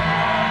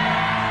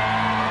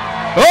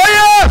 Oh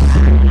yes!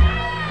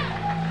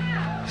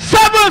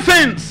 7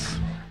 things.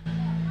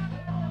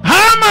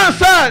 Haman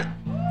said,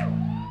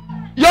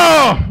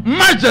 Your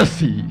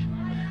Majesty,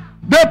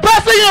 the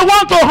person you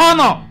want to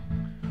honor,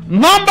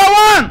 number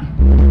 1,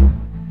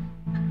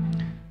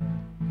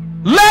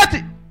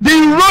 let the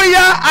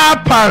royal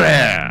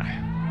apparel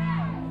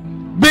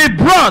be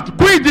brought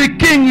which the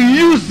king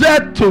used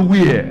to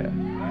wear.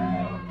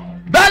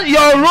 That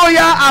your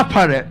royal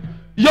apparel,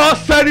 your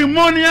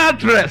ceremonial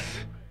dress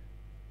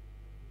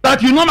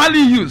that you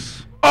normally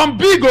use on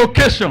big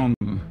occasion,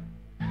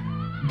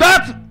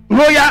 that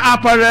royal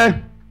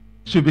apparel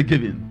should be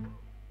given.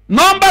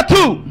 Number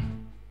 2,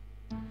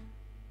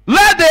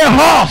 let the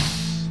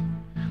horse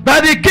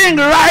that the king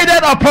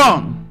rideth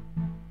upon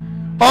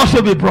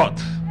also be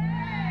brought.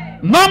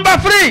 Number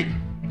 3,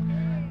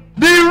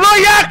 the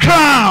royal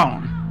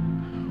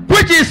crown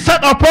which is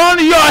set upon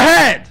your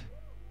head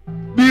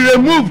be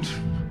removed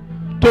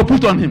to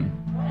put on him.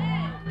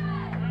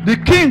 The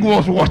king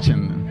was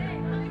watching.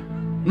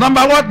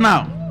 Number what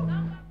now?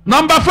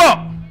 Number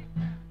 4,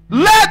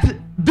 let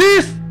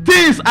these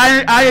things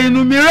I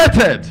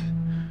enumerated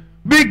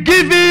be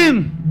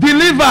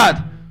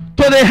delivered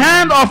to the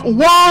hand of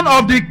one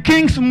of the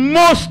king's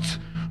most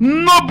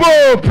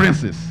noble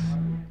princes.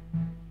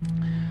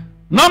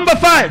 Number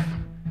 5,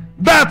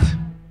 that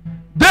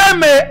they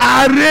may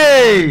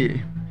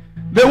array.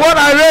 The word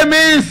array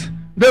means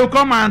they will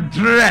come and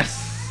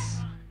dress,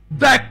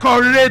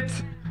 decorate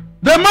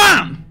the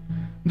man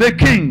the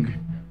king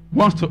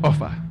wants to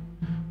offer.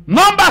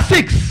 Number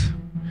 6,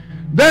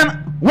 then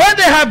when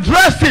they have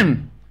dressed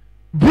him,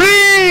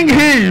 bring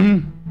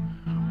him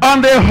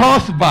on the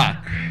horseback.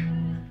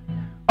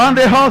 On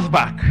the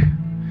horseback.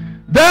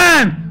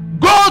 Then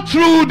go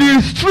through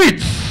the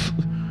streets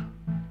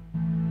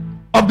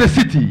of the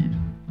city.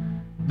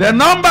 The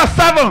number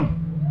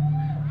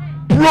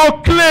 7,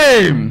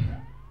 proclaim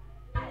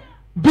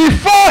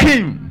before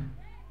him,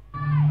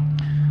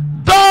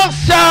 thus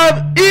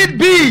shall it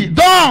be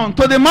done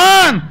to the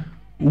man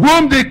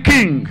whom the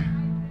king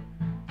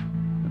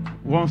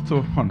wants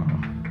to honor.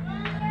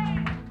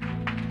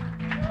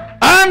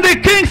 And the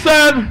king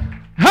said,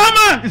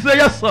 Haman, he said,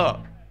 yes sir,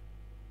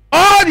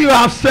 all you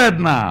have said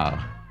now,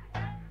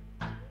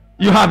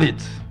 you have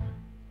it.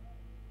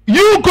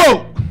 You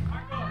go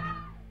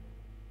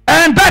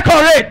and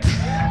decorate.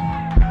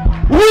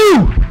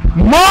 Woo!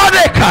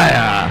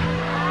 Mordecai.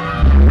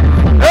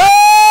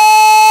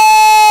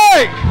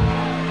 Hey!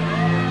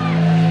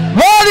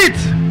 Hold it.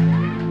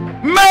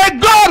 May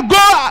God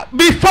go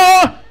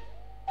before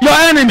your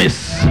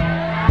enemies.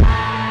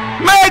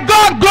 May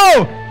God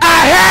go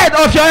ahead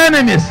of your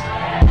enemies.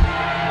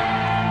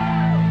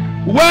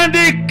 When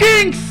the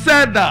king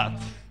said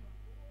that,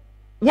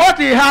 what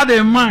he had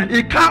in mind,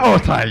 he can't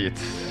alter it.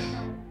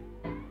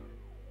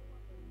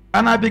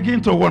 And I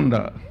begin to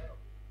wonder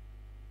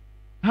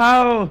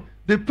how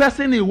the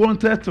person he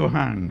wanted to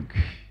hang,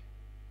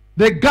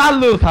 the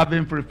gallows have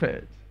been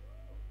prepared.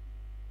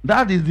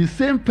 That is the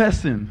same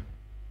person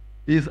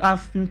he's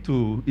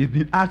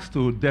been asked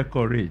to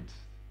decorate.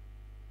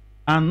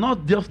 And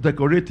not just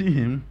decorating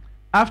him,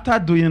 after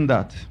doing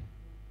that,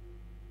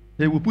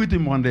 they will put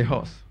him on the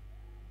horse.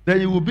 Then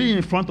he will be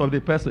in front of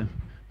the person.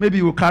 Maybe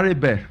he will carry a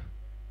bell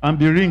and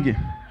be ringing.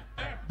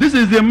 This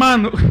is the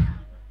man.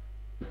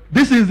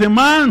 This is the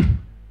man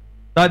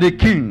that the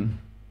king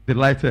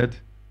delighted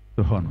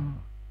to honor.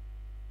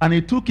 And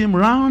he took him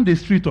round the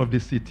street of the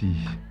city.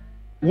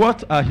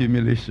 What a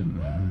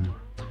humiliation.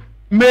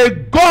 May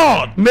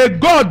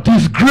God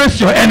disgrace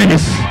your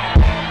enemies.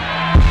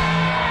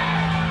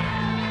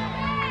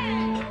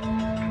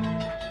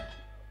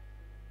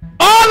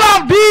 All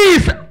of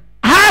these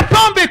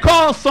happen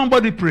because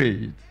somebody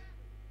prayed.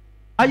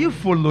 Are you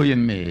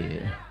following me?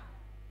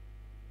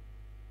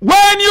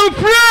 When you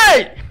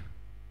pray,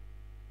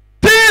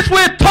 things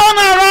will turn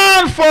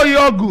around for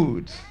your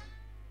good.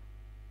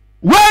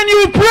 When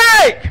you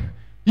pray,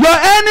 your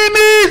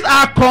enemies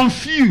are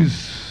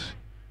confused.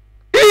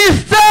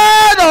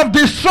 Instead of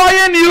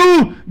destroying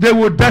you, they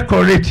will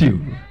decorate you.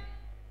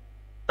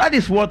 That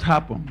is what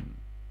happened.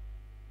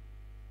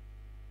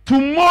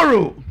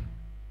 Tomorrow,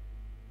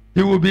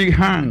 he will be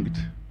hanged.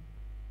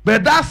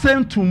 But that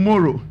same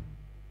tomorrow,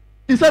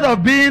 instead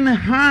of being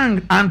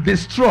hanged and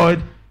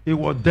destroyed, he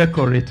was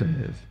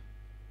decorated.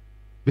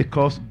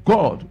 Because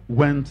God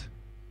went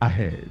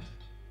ahead.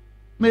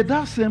 May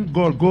that same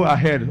God go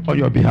ahead on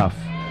your behalf.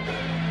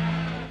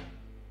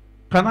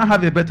 Can I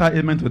have a better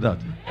amen to that?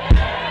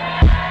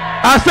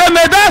 I said,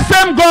 may that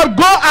same God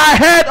go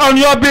ahead on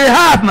your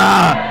behalf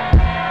now.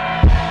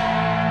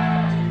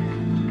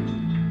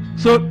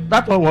 So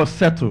that one was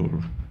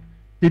settled.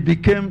 He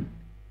became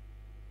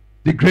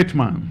the great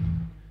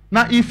man.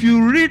 Now, if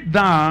you read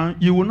down,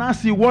 you will not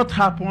see what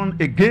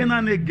happened again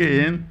and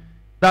again,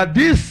 that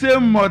this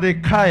same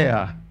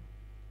Mordecai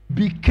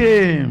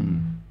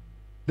became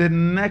the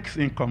next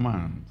in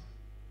command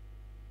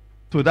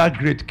to that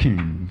great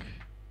king.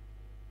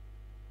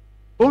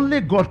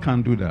 Only God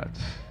can do that.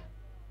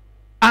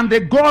 And the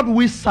God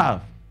we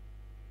serve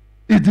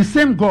is the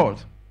same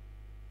God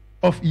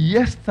of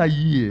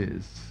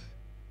yesteryears.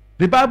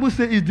 The Bible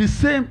says it's the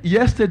same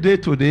yesterday,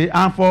 today,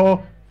 and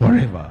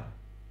forever.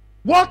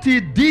 What he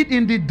did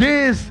in the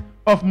days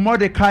of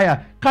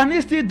Mordecai, can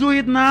he still do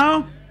it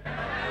now?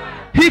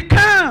 He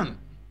can.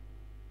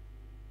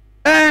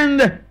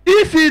 And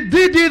if he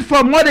did it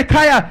for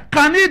Mordecai,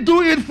 can he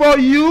do it for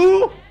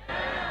you?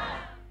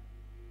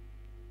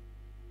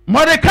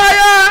 Mordecai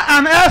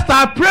and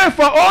Esther prayed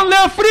for only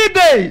 3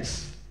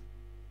 days.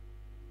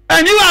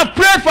 And you have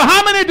prayed for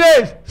how many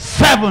days?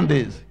 7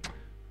 days.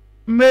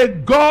 May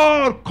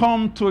God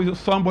come to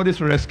somebody's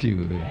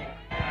rescue.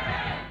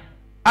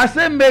 I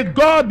say, may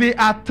God be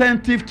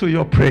attentive to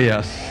your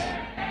prayers.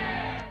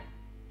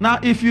 Now,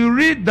 if you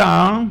read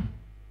down,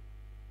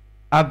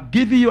 I've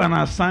given you an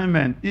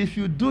assignment. If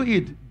you do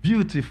it,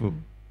 beautiful.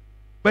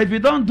 But if you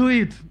don't do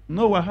it,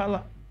 no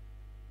wahala.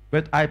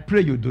 But I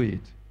pray you do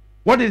it.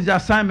 What is the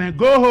assignment?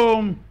 Go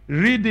home,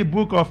 read the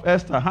book of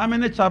Esther. How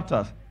many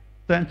chapters?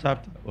 10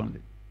 chapters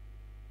only.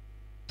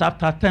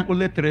 Chapter 10,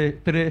 only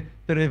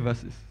three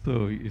verses.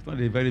 So it's not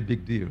a very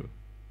big deal.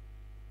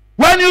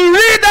 When you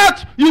read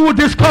that, you will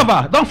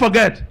discover, don't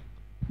forget,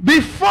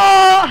 before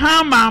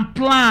Haman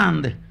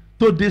planned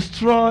to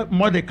destroy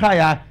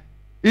Mordecai,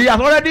 he has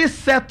already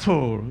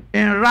settled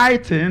in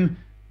writing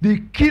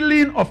the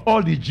killing of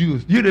all the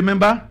Jews. Do you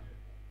remember?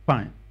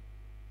 Fine.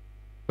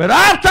 But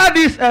after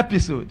this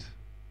episode,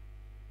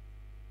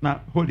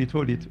 now hold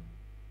it.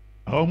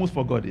 I almost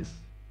forgot this.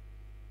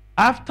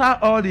 After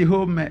all the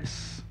whole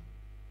mess,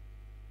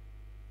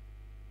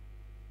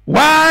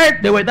 while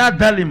they were that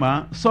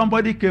dilemma,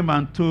 somebody came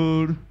and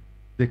told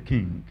the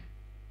king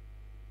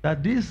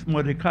that this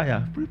Mordecai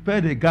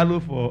prepared a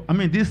gallows for,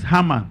 this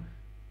Haman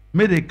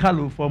made a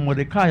gallows for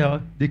Mordecai.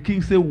 The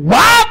king said,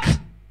 what?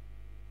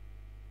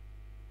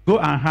 Go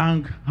and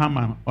hang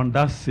Haman on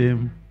that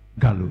same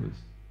gallows.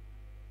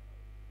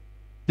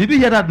 Did you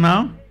hear that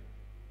now?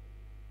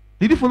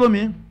 Did you follow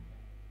me?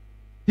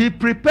 He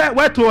prepared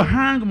where to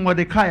hang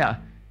Mordecai.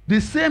 The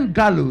same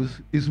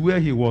gallows is where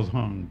he was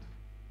hung.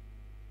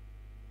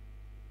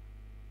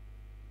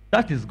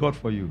 That is God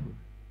for you.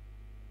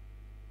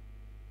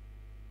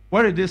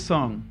 What is this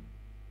song?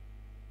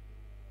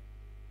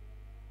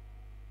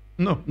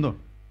 No.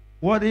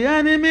 What the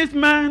enemy's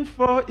meant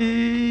for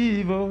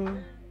evil.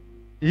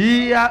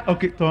 Yeah,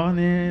 okay,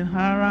 turning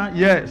around.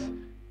 Yes.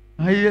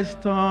 He is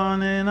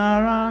turning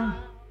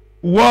around.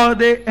 What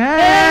the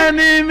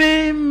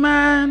enemy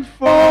meant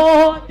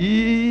for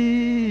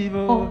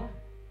evil.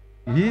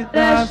 He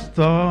is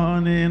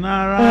turning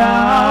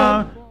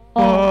around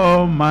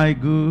for my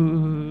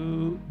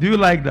good. Do you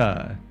like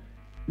that?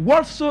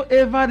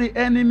 Whatsoever the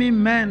enemy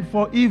meant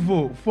for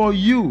evil for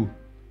you,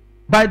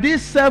 by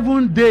these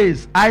 7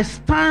 days, I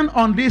stand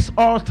on this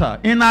altar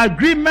in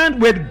agreement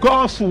with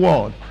God's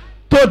word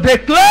to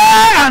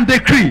declare and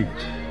decree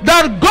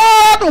that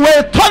God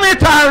will turn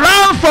it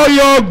around for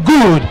your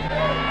good.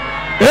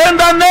 In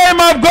the name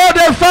of God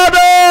the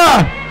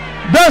Father,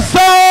 the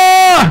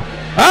Son,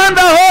 and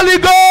the Holy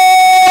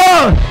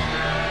Ghost.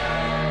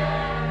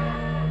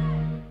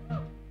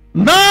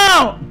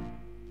 Now,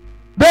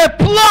 they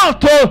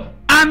plot to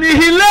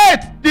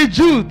annihilate the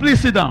Jews. Please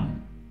sit down.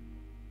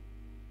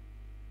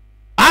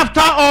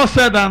 After all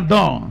said and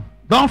done,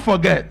 don't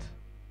forget,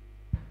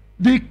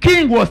 the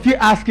king was still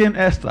asking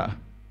Esther,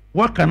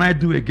 what can I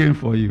do again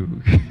for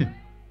you?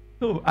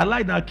 So, I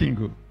like that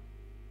king.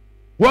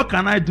 What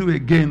can I do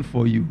again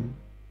for you?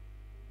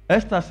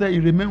 Esther said,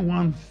 you remain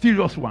one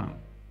serious one.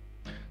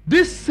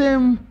 This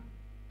same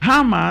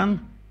Haman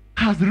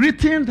has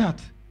written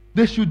that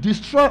they should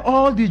destroy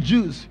all the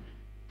Jews,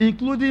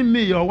 including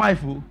me, your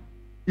wife.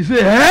 He said,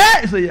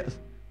 eh? He said, yes.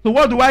 So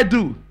what do I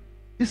do?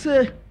 He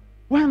said,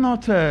 why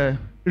not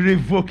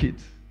revoke it?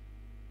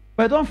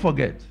 But don't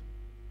forget,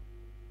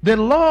 the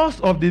laws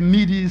of the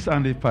Medes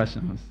and the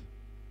Persians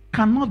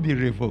cannot be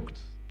revoked.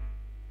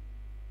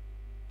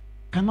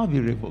 Cannot be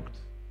revoked.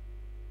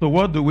 So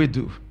what do we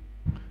do?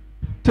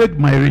 Take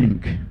my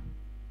ring.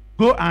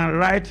 Go and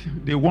write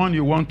the one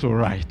you want to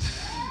write.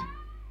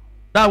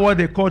 That's what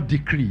they call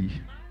decree.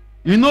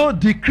 You know,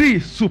 decree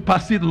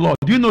supersedes law.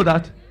 Do you know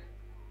that?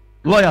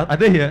 Lawyers, are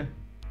they here?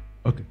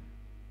 Okay.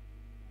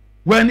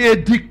 When a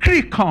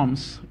decree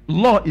comes,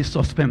 law is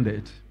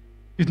suspended.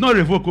 It's not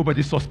revocable, but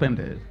it's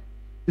suspended.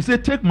 He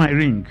said, take my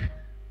ring.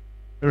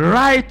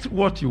 Write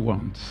what you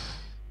want.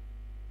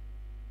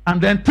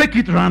 And then take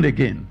it around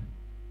again.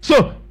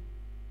 So,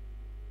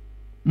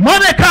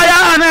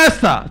 Mordecai and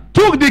Esther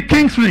took the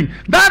king's ring.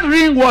 That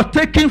ring was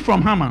taken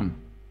from Haman.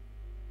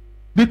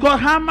 Because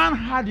Haman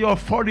had the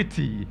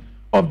authority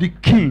of the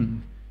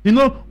king. You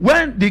know,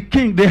 when the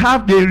king, they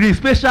have the ring,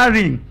 special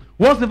ring.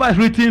 Whatever is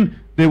written,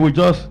 they will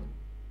just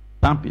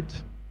stamp it.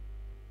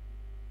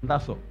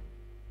 That's all.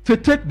 So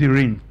take the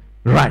ring,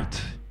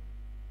 write.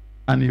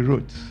 And he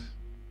wrote,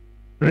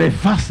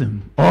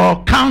 reversing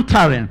or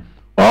countering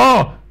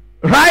or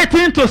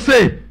writing to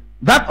say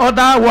that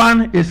other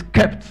one is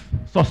kept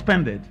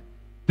suspended.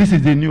 This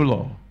is the new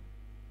law.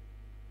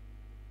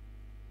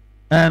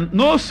 And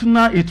no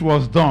sooner it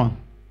was done,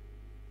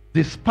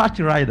 dispatch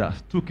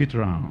riders took it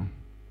around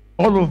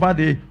all over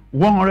the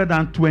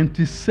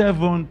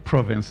 127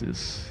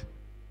 provinces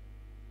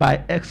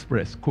by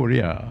express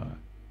courier.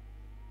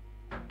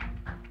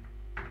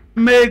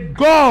 May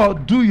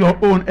God do your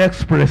own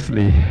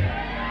expressly.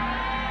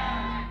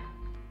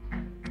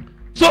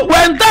 So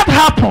when that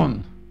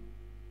happened,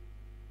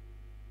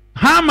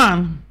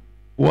 Haman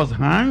was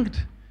hanged.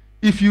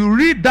 If you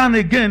read down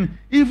again,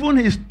 even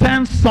his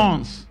 10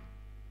 sons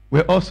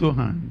were also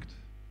hanged.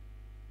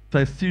 So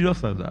as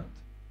serious as that.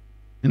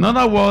 In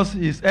other words,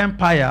 his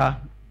empire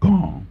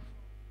gone.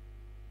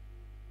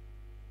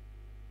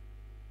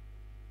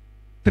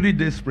 3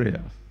 days prayers.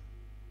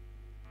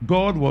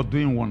 God was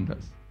doing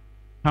wonders.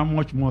 How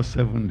much more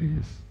 7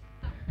 days?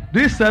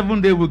 This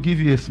 7 days will give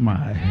you a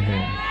smile.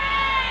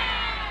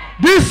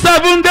 These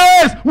 7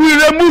 days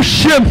will remove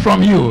shame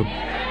from you.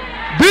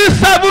 These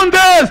 7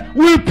 days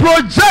will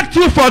project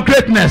you for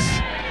greatness.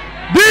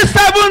 These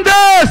 7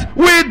 days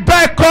will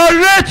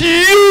decorate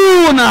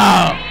you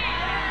now.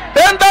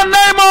 In the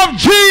name of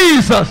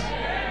Jesus.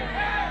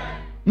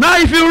 Now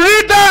if you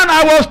read down,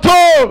 I was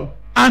told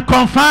and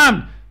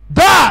confirmed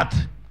that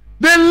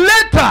the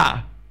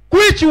letter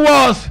which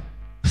was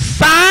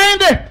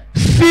signed,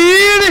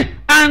 sealed,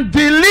 and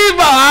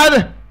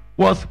delivered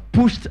was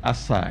pushed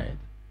aside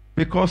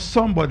because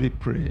somebody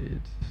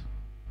prayed.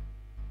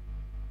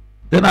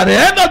 Then at the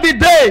end of the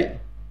day,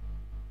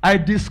 I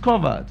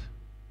discovered,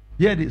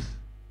 hear this,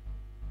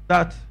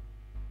 that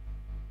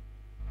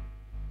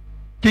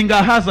King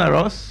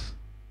Ahasuerus,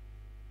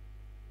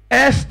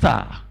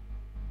 Esther,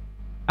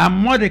 and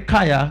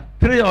Mordecai,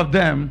 3 of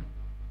them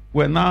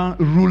were now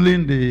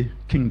ruling the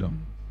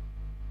kingdom.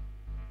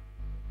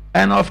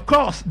 And of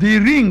course, the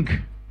ring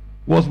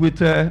was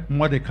with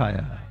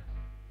Mordecai.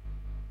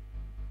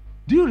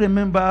 Do you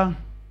remember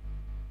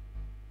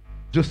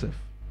Joseph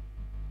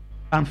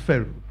and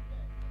Pharaoh?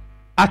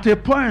 At a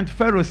point,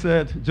 Pharaoh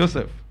said,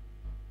 Joseph,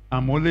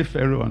 I'm only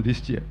Pharaoh on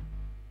this chair.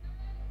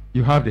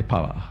 You have the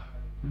power.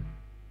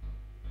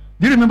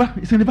 Do you remember?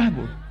 It's in the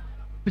Bible.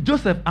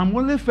 Joseph, I'm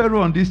only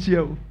Pharaoh on this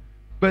chair,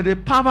 but the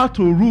power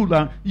to rule,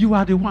 and you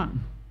are the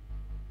one.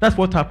 That's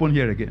what happened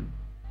here again.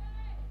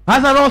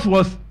 Lazarus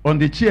was on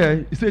the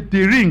chair. He said,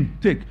 the ring,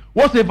 take.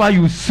 Whatever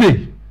you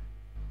say,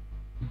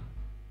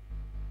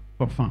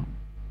 confirm.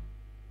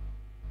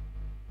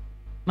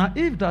 Now,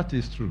 if that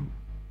is true,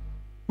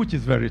 which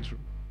is very true,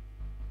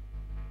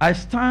 I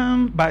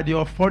stand by the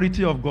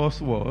authority of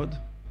God's word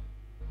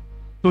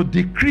to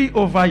decree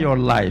over your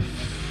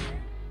life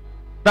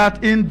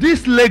that in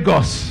this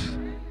Lagos,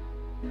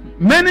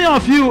 many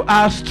of you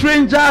are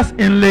strangers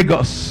in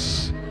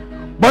Lagos,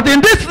 but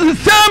in this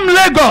same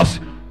Lagos,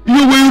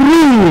 you will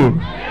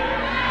rule.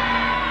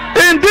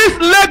 In this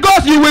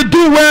Lagos, you will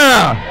do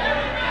well.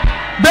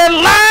 The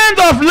land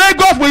of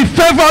Lagos will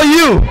favor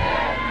you.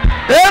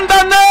 In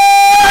the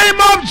name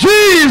of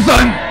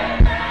Jesus.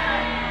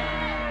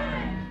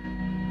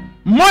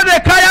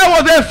 Mordecai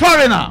was a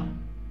foreigner.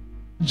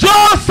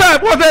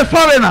 Joseph was a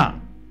foreigner.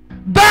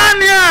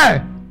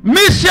 Daniel,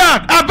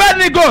 Meshach,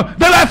 Abednego,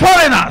 they were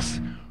foreigners.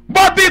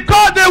 But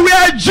because they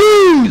were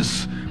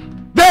Jews,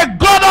 the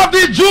God of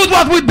the Jews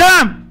was with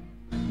them.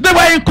 They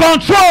were in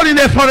control in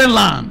a foreign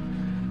land.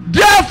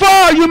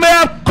 Therefore, you may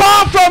have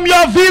come from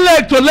your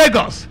village to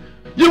Lagos.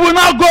 You will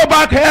not go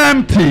back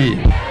empty.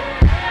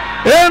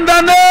 In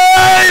the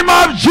name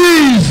of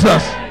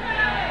Jesus.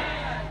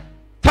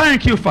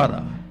 Thank you,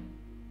 Father.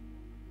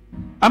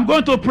 I'm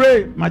going to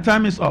pray. My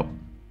time is up.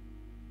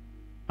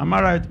 Am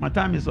I right? My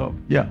time is up.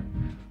 Yeah.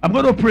 I'm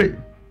going to pray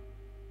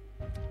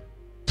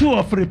 2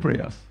 or 3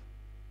 prayers.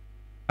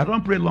 I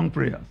don't pray long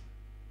prayers.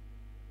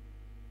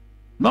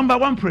 Number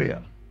 1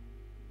 prayer.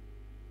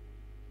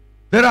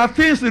 There are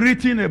things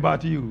written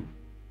about you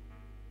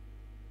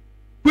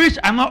which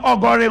are not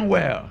auguring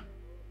well,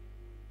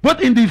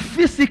 both in the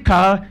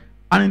physical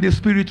and in the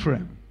spirit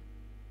realm.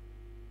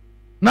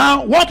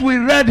 Now, what we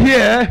read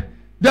here,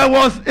 there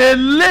was a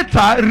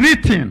letter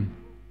written,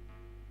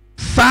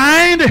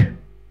 signed,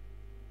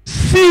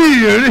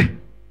 sealed,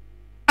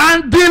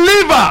 and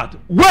delivered,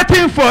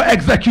 waiting for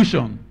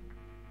execution.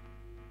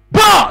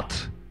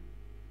 But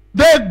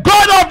the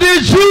God of the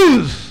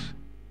Jews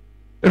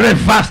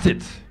reversed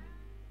it.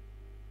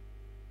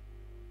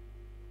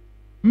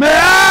 May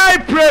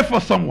I pray for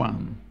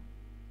someone?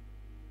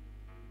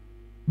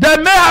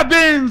 There may have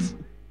been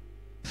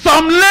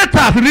some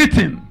letters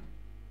written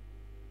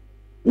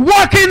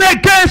working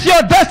against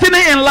your destiny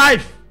in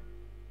life.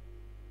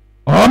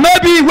 Or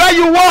maybe where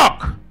you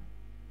work,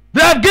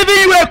 they have given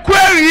you a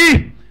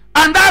query,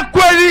 and that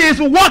query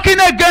is working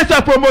against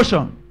your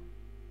promotion.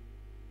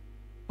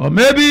 Or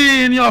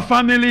maybe in your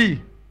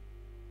family,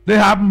 they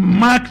have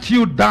marked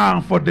you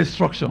down for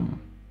destruction.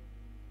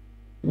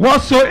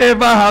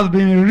 Whatsoever has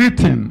been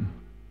written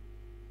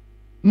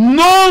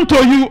known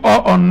to you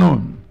or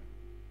unknown.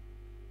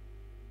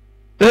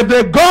 If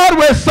the God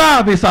we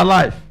serve is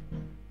alive,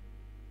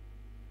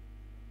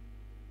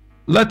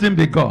 let him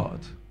be God.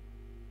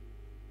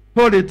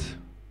 Hold it.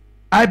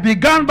 I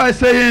began by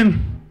saying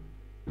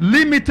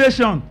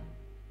limitation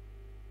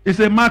is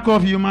a mark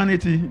of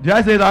humanity. Did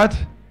I say that?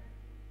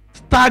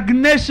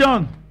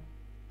 Stagnation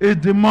is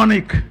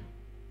demonic.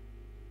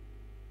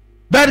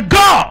 But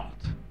God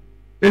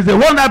is the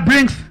one that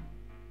brings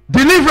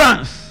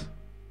deliverance,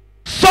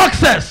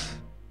 success,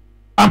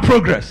 and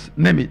progress.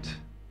 Name it.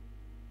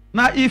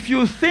 Now, if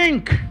you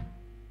think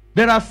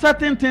there are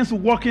certain things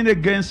working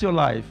against your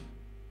life,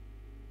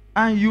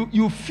 and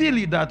you feel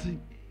it that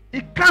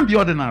it can't be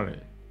ordinary.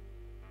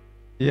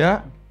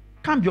 Yeah?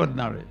 Can't be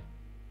ordinary.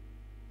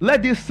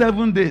 Let these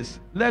 7 days,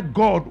 let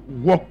God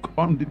work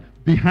on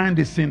behind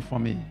the scene for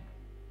me.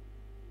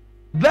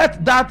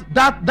 Let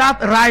that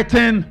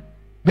writing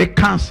be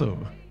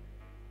cancelled.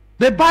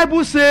 The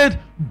Bible said,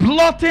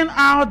 blotting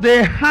out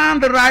the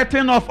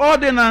handwriting of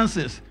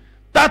ordinances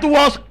that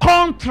was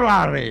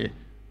contrary,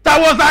 that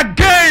was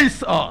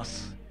against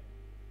us.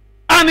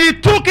 And he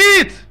took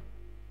it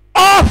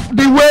off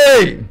the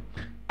way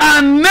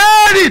and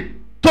nailed it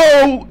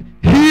to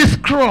his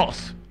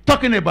cross.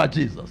 Talking about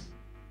Jesus.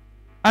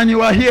 And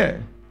you are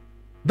here.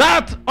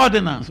 That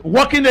ordinance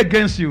working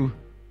against you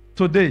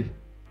today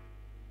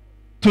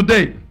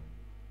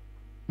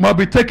must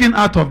be taken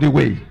out of the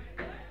way.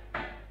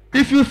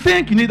 If you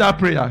think you need that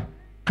prayer,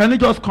 can you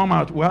just come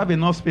out? We have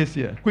enough space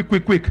here.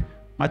 Quick.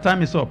 My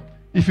time is up.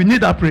 If you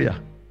need that prayer,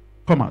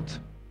 come out.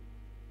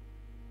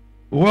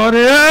 What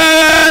the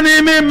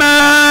enemy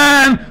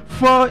meant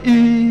for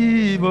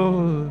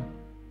evil,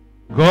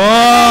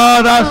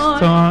 God has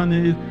turned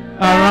it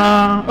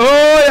around.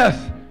 Oh yes.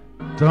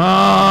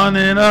 Turn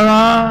it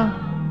around.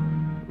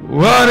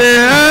 What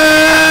the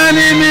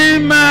enemy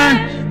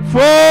meant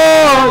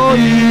for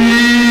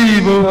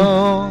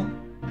evil,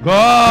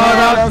 God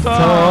has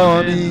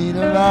turned it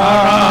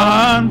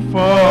around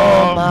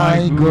for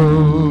my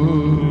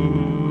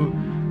good.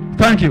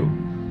 Thank you.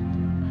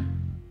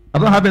 I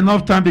don't have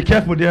enough time. Be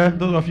careful there.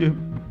 Those of you,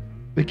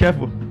 be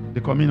careful.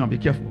 The communion, be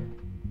careful.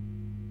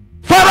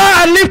 Father,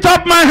 I lift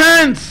up my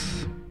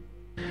hands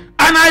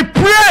and I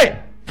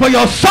pray for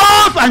your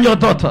sons and your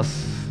daughters.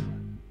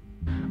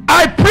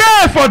 I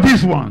pray for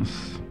these ones.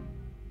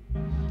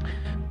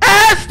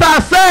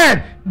 Esther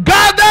said,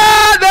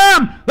 gather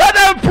them, let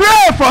them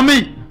pray for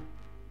me.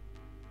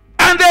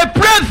 And they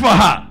prayed for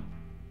her.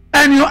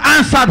 And you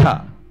answered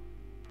her.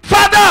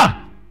 Father,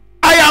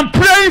 I am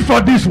praying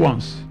for these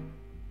ones.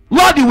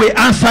 Lord, you will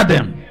answer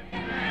them.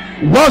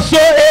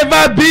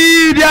 Whatsoever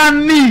be their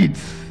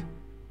needs,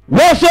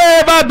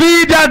 whatsoever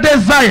be their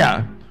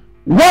desire,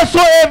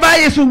 whatsoever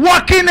is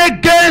working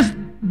against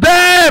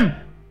them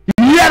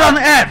here on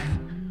earth,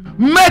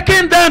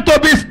 making them to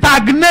be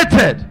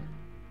stagnated,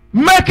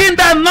 making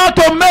them not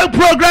to make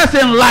progress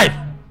in life,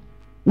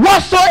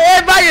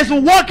 whatsoever is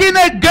working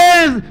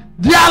against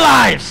their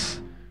lives,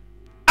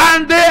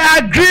 and they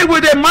agree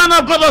with the man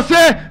of God to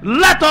say,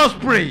 let us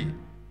pray,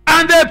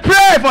 and they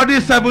pray for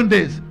these 7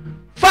 days.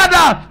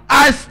 Father,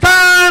 I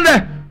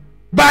stand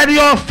by the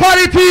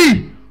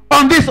authority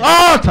on this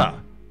altar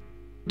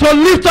to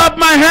lift up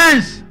my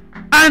hands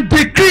and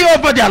decree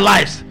over their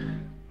lives.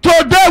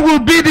 Today will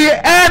be the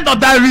end of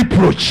that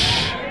reproach.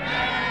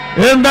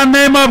 In the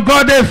name of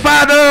God the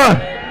Father,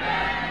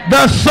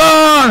 the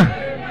Son,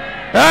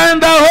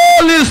 and the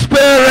Holy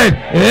Spirit.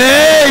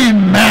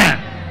 Amen.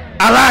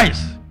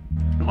 Arise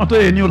unto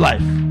a new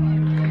life.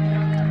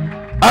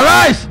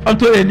 Arise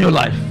unto a new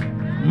life.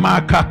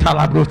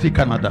 Makatalabroti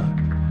Canada.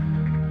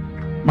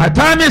 My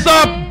time is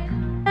up,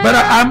 but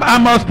I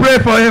must pray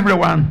for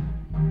everyone.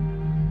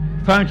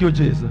 Thank you,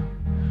 Jesus.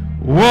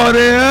 What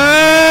the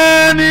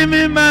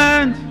enemy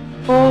meant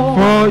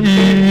for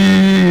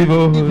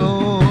evil,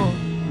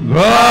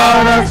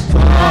 God has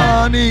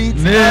turned it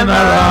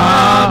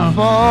around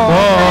for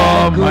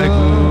my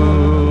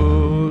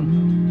good.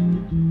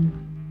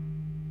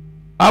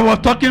 I was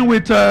talking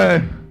with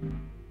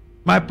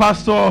my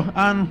pastor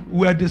and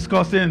we were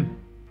discussing,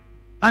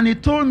 and he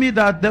told me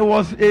that there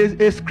was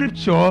a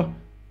scripture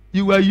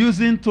you were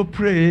using to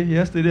pray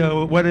yesterday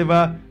or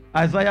whatever,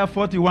 Isaiah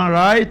 41,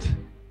 right?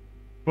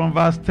 From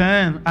verse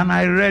 10, and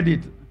I read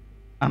it,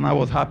 and I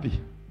was happy.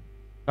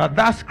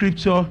 That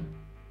scripture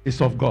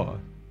is of God.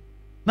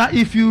 Now,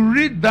 if you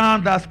read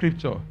down that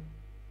scripture,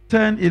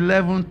 10,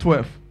 11,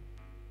 12,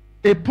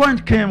 a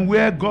point came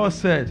where God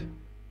said,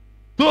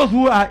 those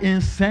who are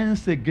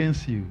incensed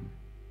against you,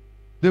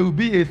 they will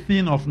be a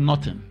thing of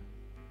nothing.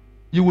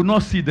 You will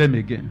not see them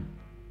again.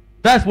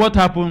 That's what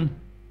happened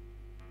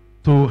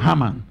to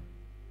Haman.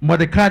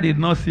 Mordecai did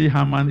not see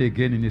Haman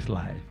again in his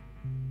life.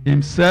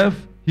 Himself,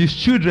 his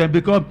children,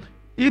 because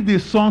if the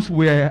sons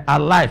were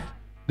alive,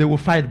 they will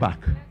fight back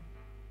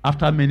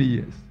after many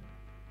years.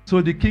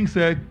 So the king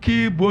said,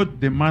 kill both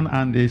the man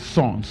and the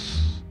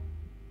sons.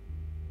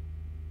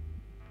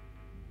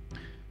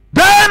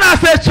 Then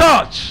as a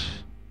church,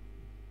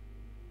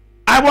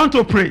 I want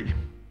to pray.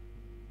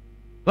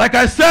 Like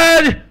I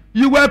said,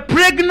 You were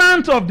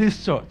pregnant of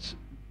this church,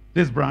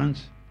 this branch.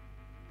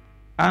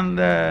 And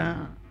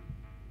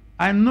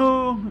I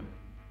know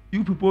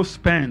you people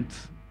spent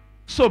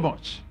so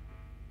much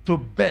to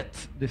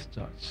bet this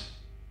church.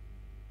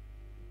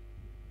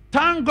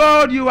 Thank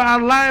God you are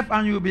alive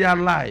and you'll be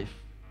alive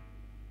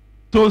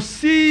to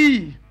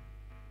see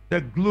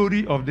the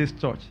glory of this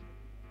church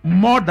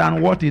more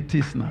than what it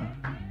is now.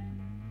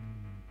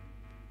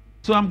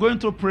 So I'm going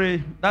to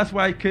pray. That's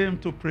why I came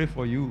to pray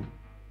for you.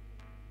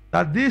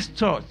 That this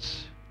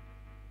church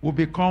will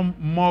become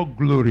more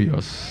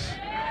glorious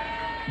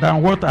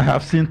than what I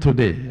have seen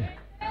today.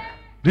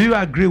 Do you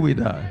agree with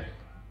that?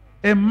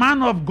 A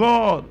man of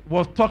God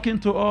was talking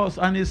to us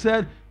and he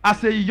said,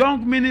 as a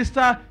young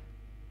minister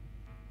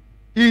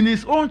in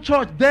his own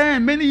church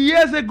then, many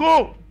years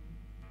ago,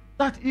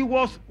 that he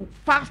was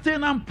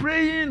fasting and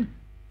praying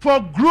for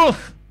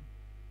growth.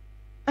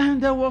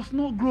 And there was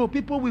no growth.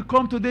 People will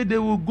come today, they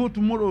will go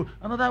tomorrow.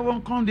 Another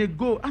one come, they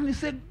go. And he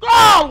said,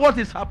 God, what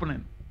is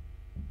happening?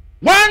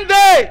 One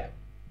day,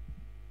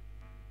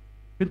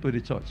 into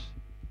the church,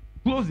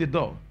 closed the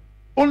door,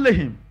 only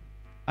him,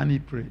 and he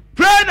prayed.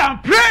 Prayed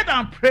and prayed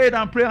and prayed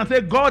and prayed and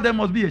said, God, there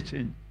must be a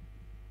change.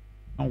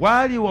 And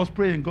while he was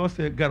praying, God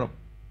said, get up.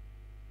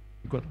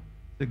 He got up.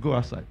 He said, go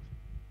outside.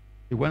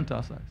 He went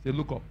outside. He said,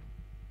 look up.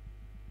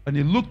 And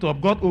he looked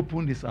up, God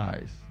opened his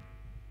eyes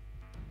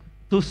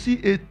to see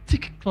a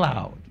thick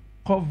cloud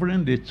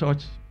covering the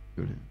church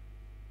building.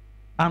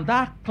 And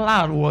that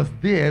cloud was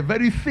there,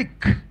 very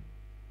thick.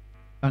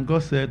 And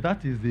God said,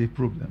 that is the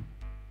problem.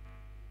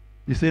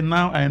 He said,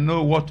 now I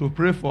know what to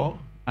pray for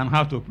and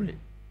how to pray.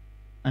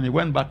 And he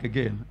went back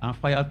again and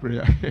fired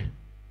prayer.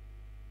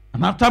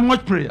 And after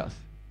much prayers,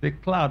 the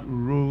cloud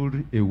rolled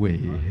away.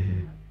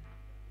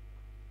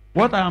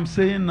 What I am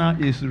saying now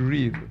is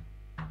real.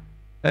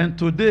 And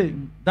today,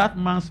 that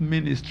man's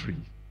ministry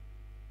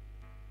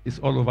is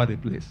all over the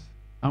place.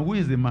 And who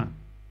is the man?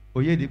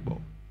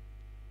 Oyedipo.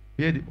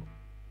 Oyedipo.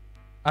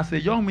 As a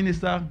young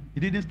minister,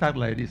 he didn't start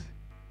like this.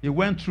 He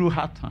went through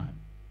hard time.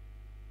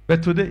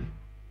 But today,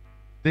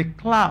 the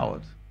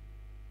cloud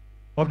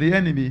of the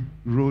enemy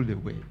rolled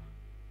away.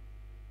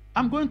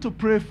 I'm going to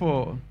pray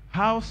for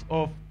house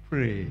of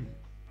praise.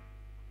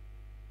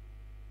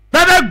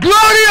 That the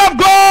glory of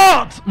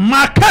God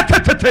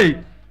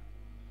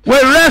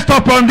will rest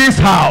upon this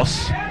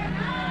house.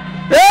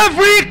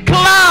 Every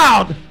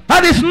cloud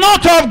that is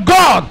not of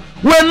God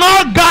will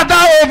not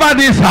gather over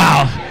this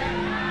house.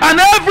 And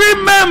every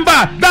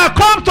member that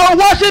comes to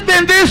worship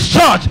in this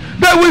church,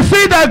 they will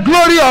see the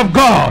glory of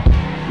God.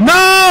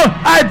 Now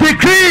I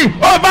decree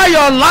over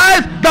your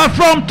lives that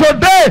from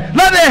today,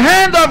 let the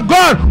hand of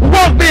God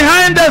walk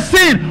behind the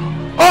scene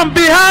on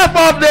behalf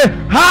of the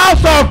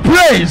house of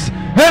praise.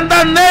 In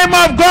the name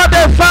of God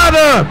the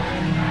Father,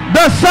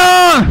 the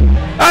Son,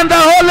 and the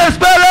Holy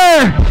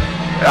Spirit,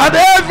 and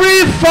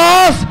every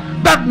force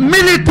that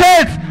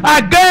militates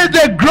against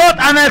the growth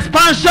and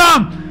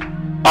expansion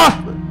of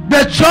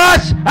the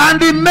church and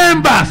the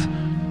members,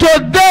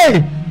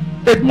 today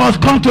it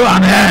must come to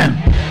an end.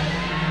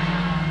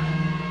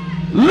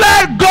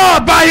 Let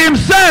God by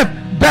himself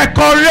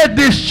decorate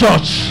this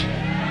church.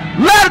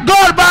 Let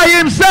God by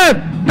himself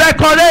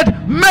decorate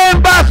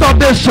members of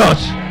this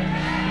church.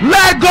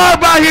 Let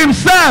God by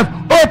himself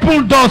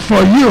open doors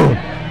for you.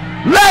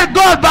 Let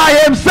God by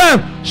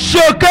himself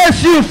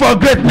showcase you for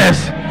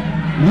greatness.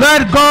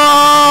 Let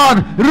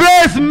God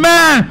raise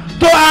men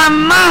to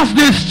announce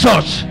this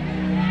church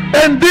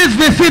in this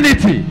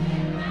vicinity.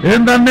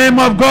 In the name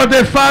of God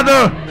the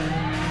Father,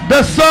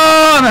 the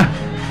Son,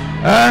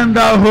 and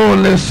the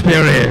Holy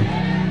Spirit.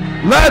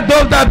 Let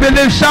those that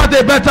believe shout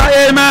a better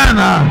amen.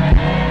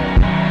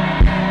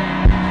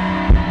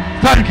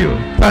 Thank you,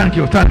 thank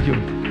you, thank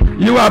you.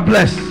 You are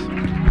blessed.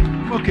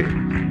 Okay.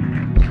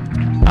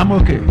 I'm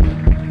okay.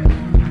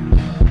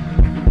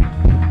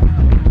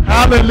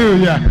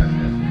 Hallelujah.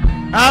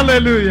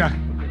 Hallelujah.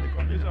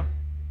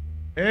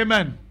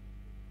 Amen.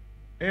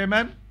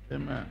 Amen.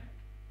 Amen.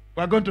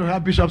 We're going to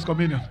have Bishop's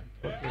communion.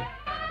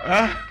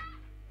 Okay.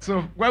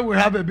 So when we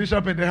have a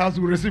bishop in the house,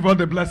 we receive all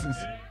the blessings.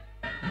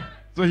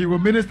 So he will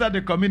minister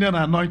the communion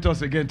and anoint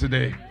us again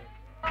today.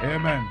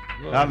 Amen.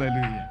 Lord.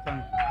 Hallelujah.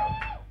 Thank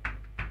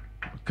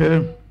you.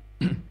 Okay.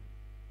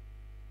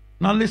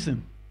 Now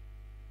listen.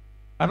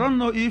 I don't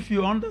know if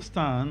you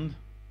understand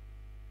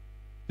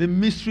the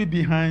mystery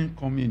behind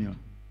communion.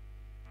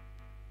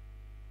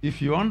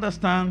 If you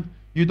understand,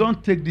 you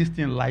don't take this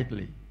thing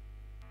lightly.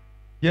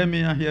 Hear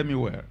me and hear me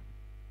well.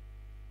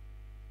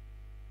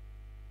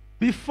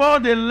 Before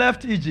they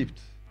left Egypt,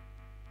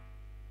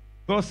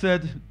 God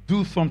said,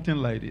 do something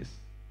like this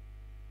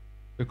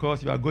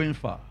because you are going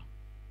far.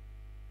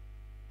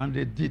 And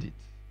they did it.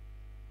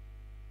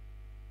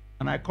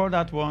 And I call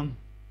that one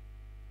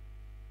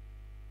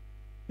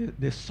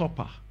the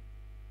supper.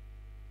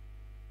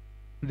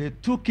 They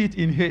took it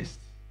in haste.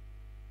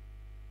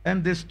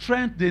 And the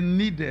strength they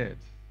needed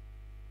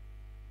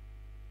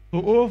to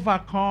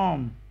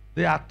overcome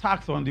the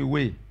attacks on the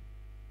way,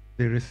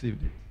 they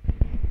received it.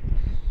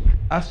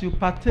 As you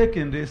partake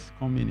in this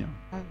communion,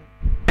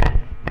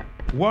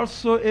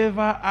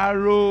 whatsoever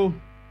arrow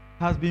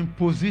has been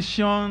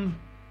positioned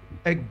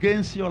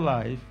against your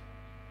life,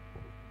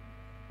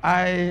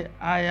 I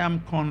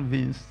am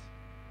convinced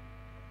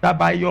that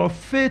by your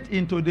faith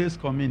in today's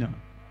communion,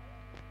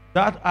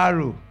 that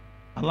arrow,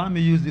 allow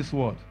me to use this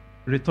word,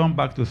 return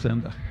back to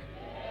sender.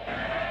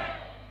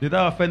 Did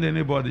I offend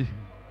anybody?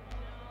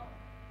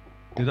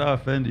 Did I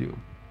offend you?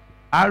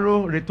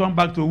 Arrow, return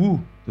back to who?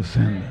 To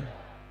sender.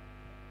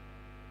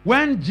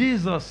 When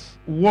Jesus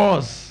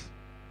was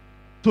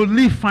to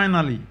leave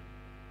finally,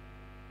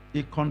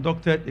 he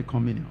conducted a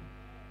communion.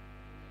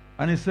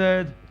 And he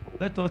said,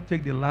 let us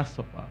take the Last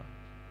Supper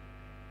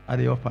at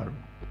the upper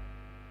room.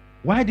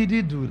 Why did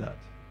he do that?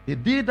 He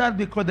did that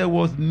because there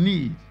was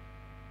need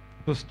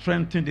to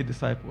strengthen the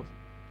disciples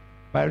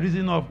by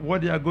reason of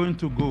what they are going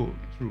to go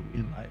through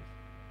in life.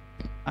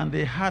 And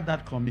they had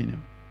that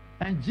communion.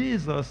 And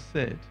Jesus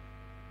said,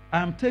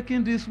 I'm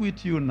taking this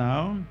with you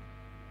now,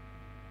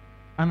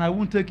 and I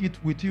won't take it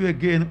with you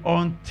again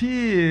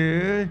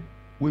until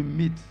we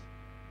meet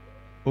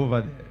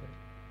over there.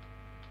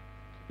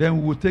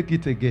 Then we will take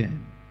it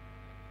again.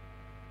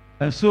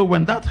 And so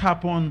when that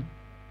happened,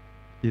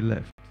 he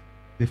left.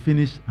 They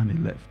finished and he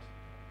left.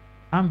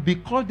 And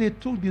because they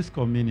took this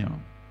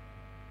communion,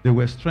 they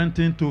were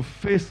strengthened to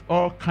face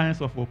all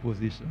kinds of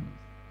oppositions.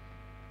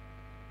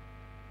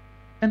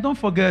 And don't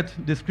forget,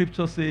 the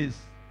scripture says,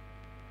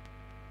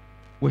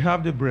 we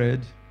have the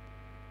bread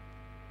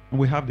and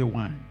we have the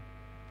wine.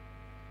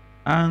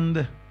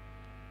 And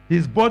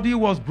his body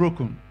was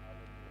broken,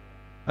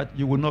 that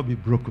you will not be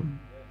broken.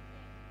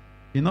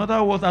 In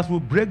other words, as we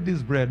break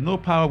this bread, no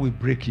power will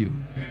break you.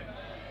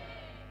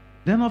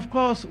 Then, of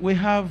course, we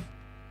have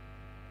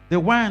the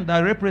wine that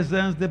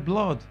represents the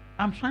blood.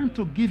 I'm trying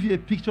to give you a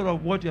picture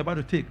of what you're about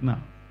to take now.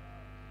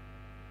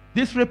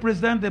 This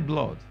represents the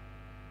blood.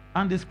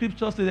 And the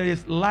scripture says there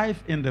is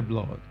life in the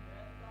blood.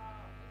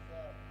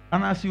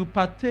 And as you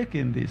partake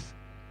in this,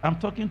 I'm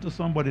talking to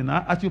somebody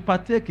now, as you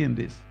partake in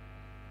this,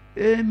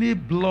 any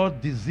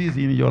blood disease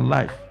in your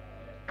life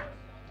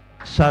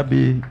shall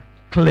be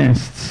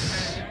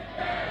cleansed.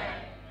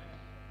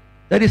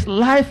 There is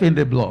life in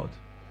the blood.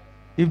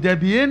 If there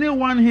be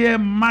anyone here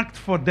marked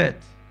for death,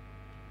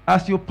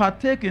 as you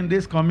partake in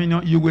this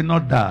communion, you will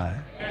not die.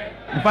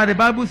 In fact, the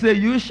Bible says,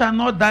 you shall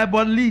not die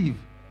but live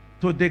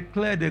to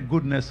declare the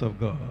goodness of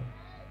God.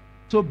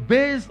 So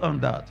based on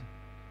that,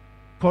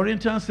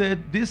 Corinthians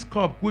said, this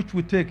cup which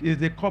we take is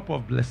the cup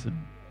of blessing.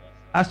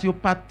 As you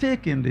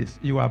partake in this,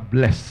 you are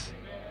blessed.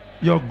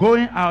 Your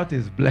going out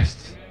is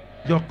blessed.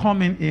 Your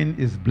coming in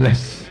is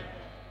blessed.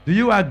 Do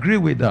you agree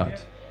with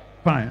that?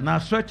 Fine. Now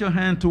stretch your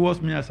hand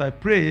towards me as I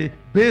pray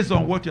based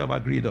on what you have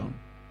agreed on.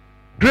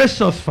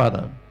 Gracious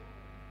Father,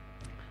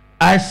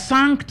 I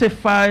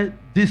sanctify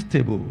this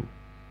table,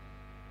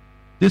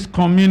 this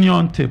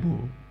communion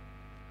table,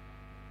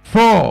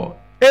 for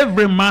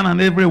every man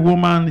and every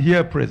woman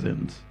here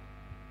present.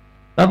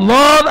 That,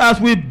 Lord, as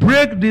we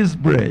break this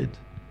bread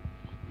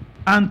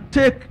and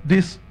take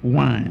this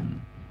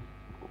wine,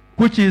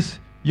 which is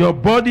your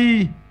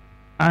body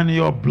and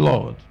your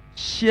blood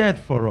shed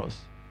for us,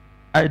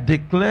 I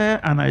declare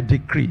and I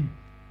decree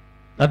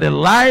that the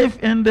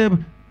life in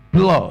the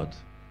blood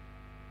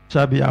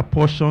shall be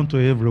apportioned to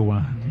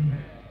everyone.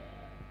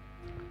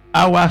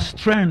 Our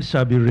strength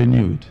shall be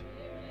renewed.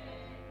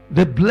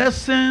 The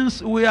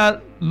blessings we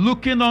are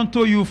looking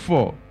unto you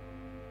for,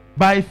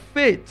 by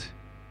faith,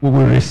 we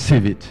will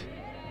receive it.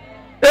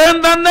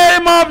 In the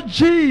name of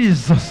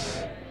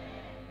Jesus,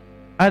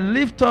 I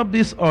lift up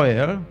this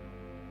oil.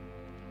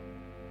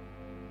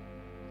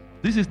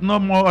 This is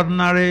not more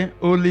ordinary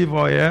olive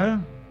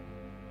oil,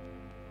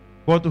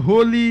 but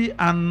holy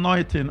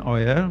anointing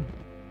oil.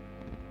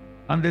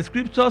 And the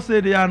scripture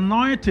says the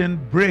anointing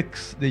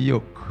breaks the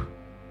yoke.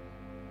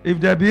 If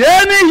there be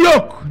any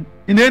yoke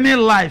in any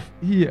life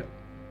here,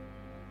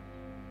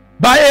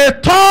 by a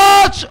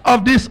touch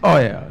of this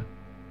oil,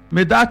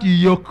 may that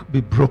yoke be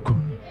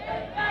broken.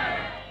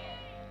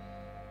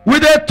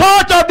 With a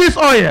touch of this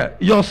oil,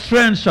 your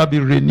strength shall be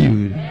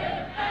renewed.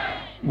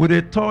 With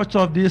a touch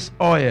of this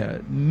oil,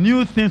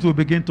 new things will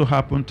begin to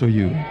happen to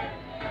you.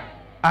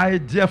 I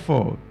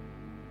therefore,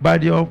 by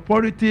the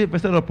authority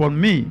vested upon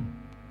me,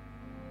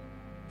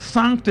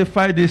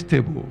 sanctify this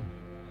table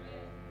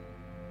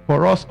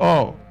for us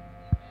all.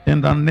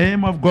 In the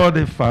name of God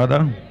the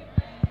Father,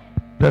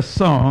 the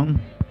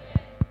Son,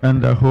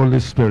 and the Holy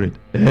Spirit.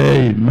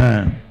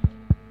 Amen.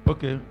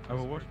 Okay, I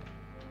will watch.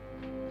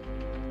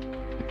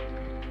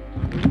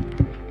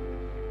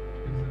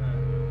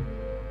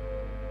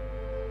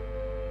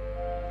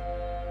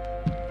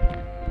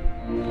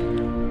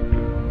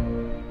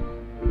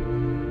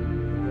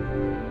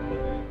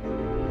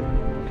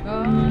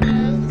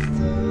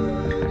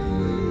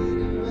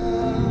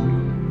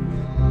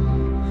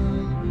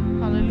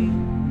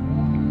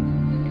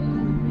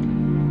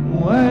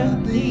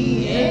 What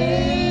the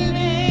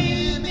enemy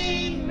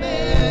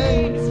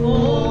meant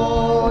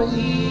for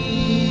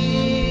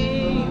evil,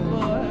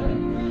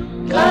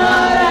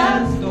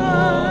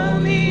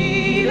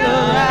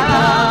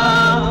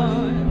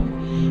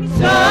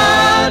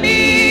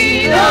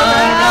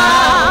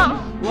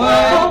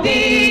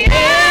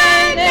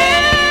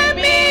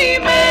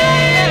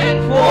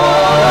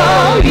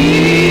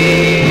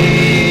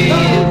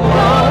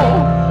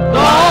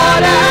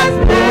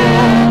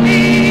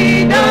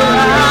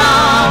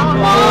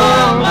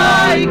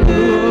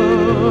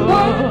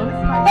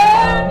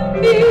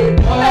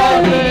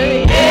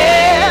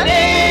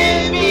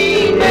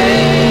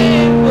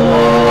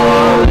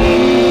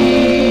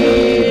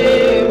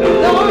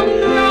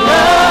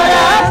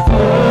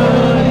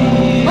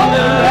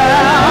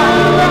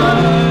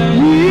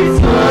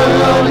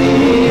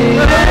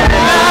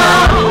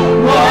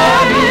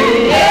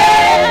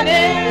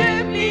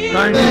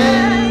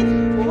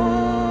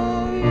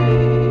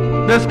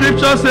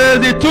 Jesus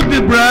says he took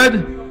the bread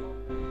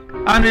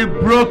and he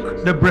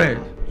broke the bread.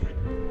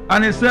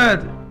 And he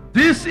said,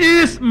 "This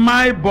is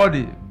my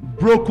body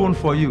broken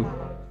for you.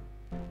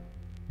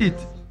 Eat."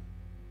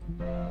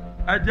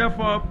 I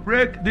therefore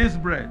break this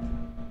bread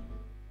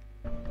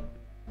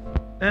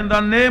in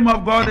the name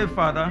of God the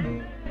Father,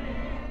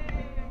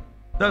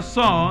 the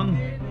Son,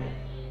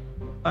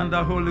 and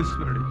the Holy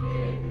Spirit.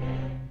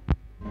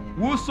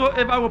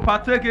 Whosoever will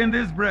partake in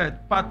this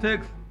bread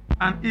partakes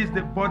and eats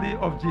the body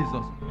of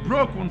Jesus,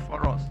 broken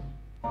for us.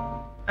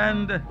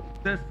 And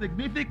the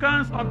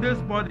significance of this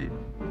body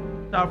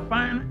shall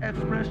find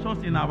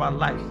expressions in our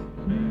lives.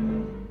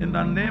 In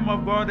the name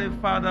of God the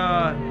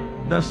Father,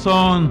 the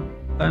Son,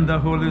 and the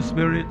Holy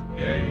Spirit.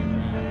 Amen.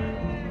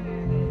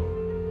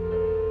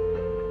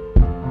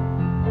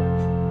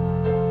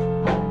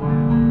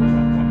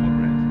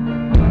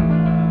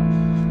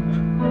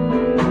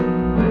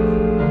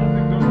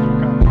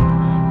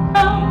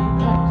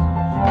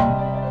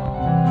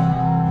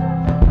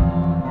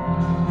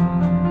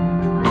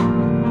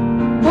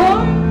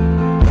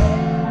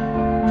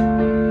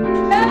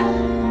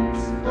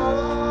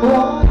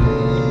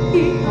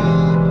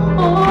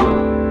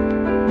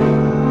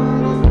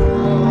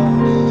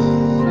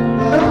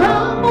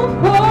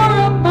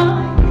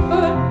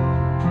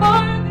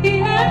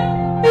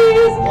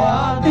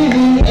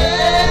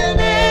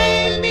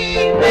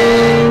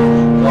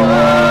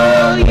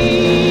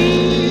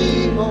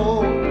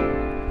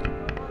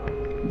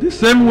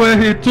 Same way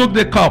he took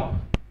the cup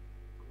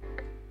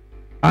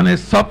and he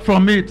supped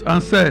from it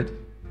and said,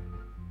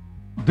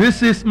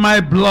 "This is my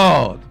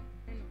blood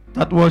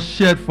that was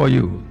shed for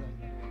you,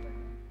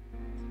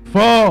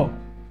 for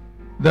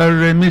the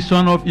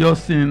remission of your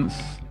sins.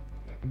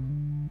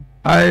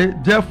 I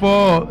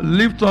therefore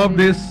lift up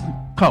this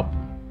cup,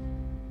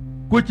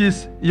 which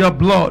is your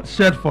blood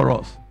shed for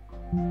us,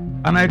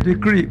 and I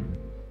decree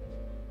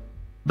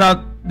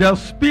that the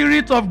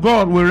Spirit of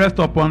God will rest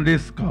upon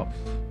these cups.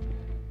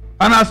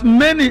 And as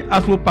many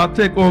as will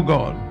partake, O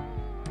God,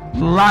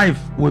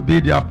 life will be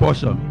their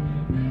portion.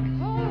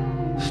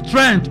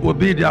 Strength will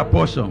be their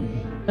portion.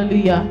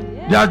 Hallelujah.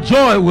 Their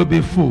joy will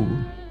be full.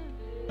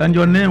 And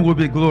your name will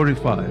be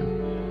glorified.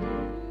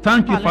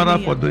 Thank you, Hallelujah. Father,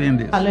 for doing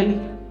this.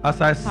 Hallelujah.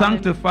 As I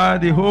sanctify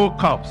the whole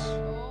cups,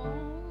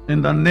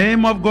 in the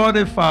name of God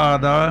the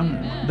Father,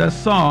 the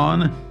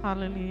Son,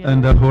 Hallelujah.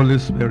 and the Holy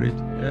Spirit.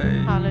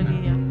 Amen.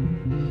 Hallelujah.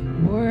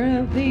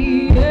 Were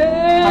the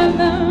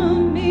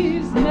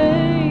enemies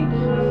made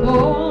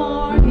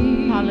for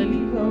evil?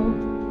 Hallelujah.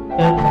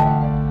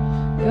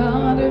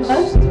 God is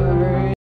stirring.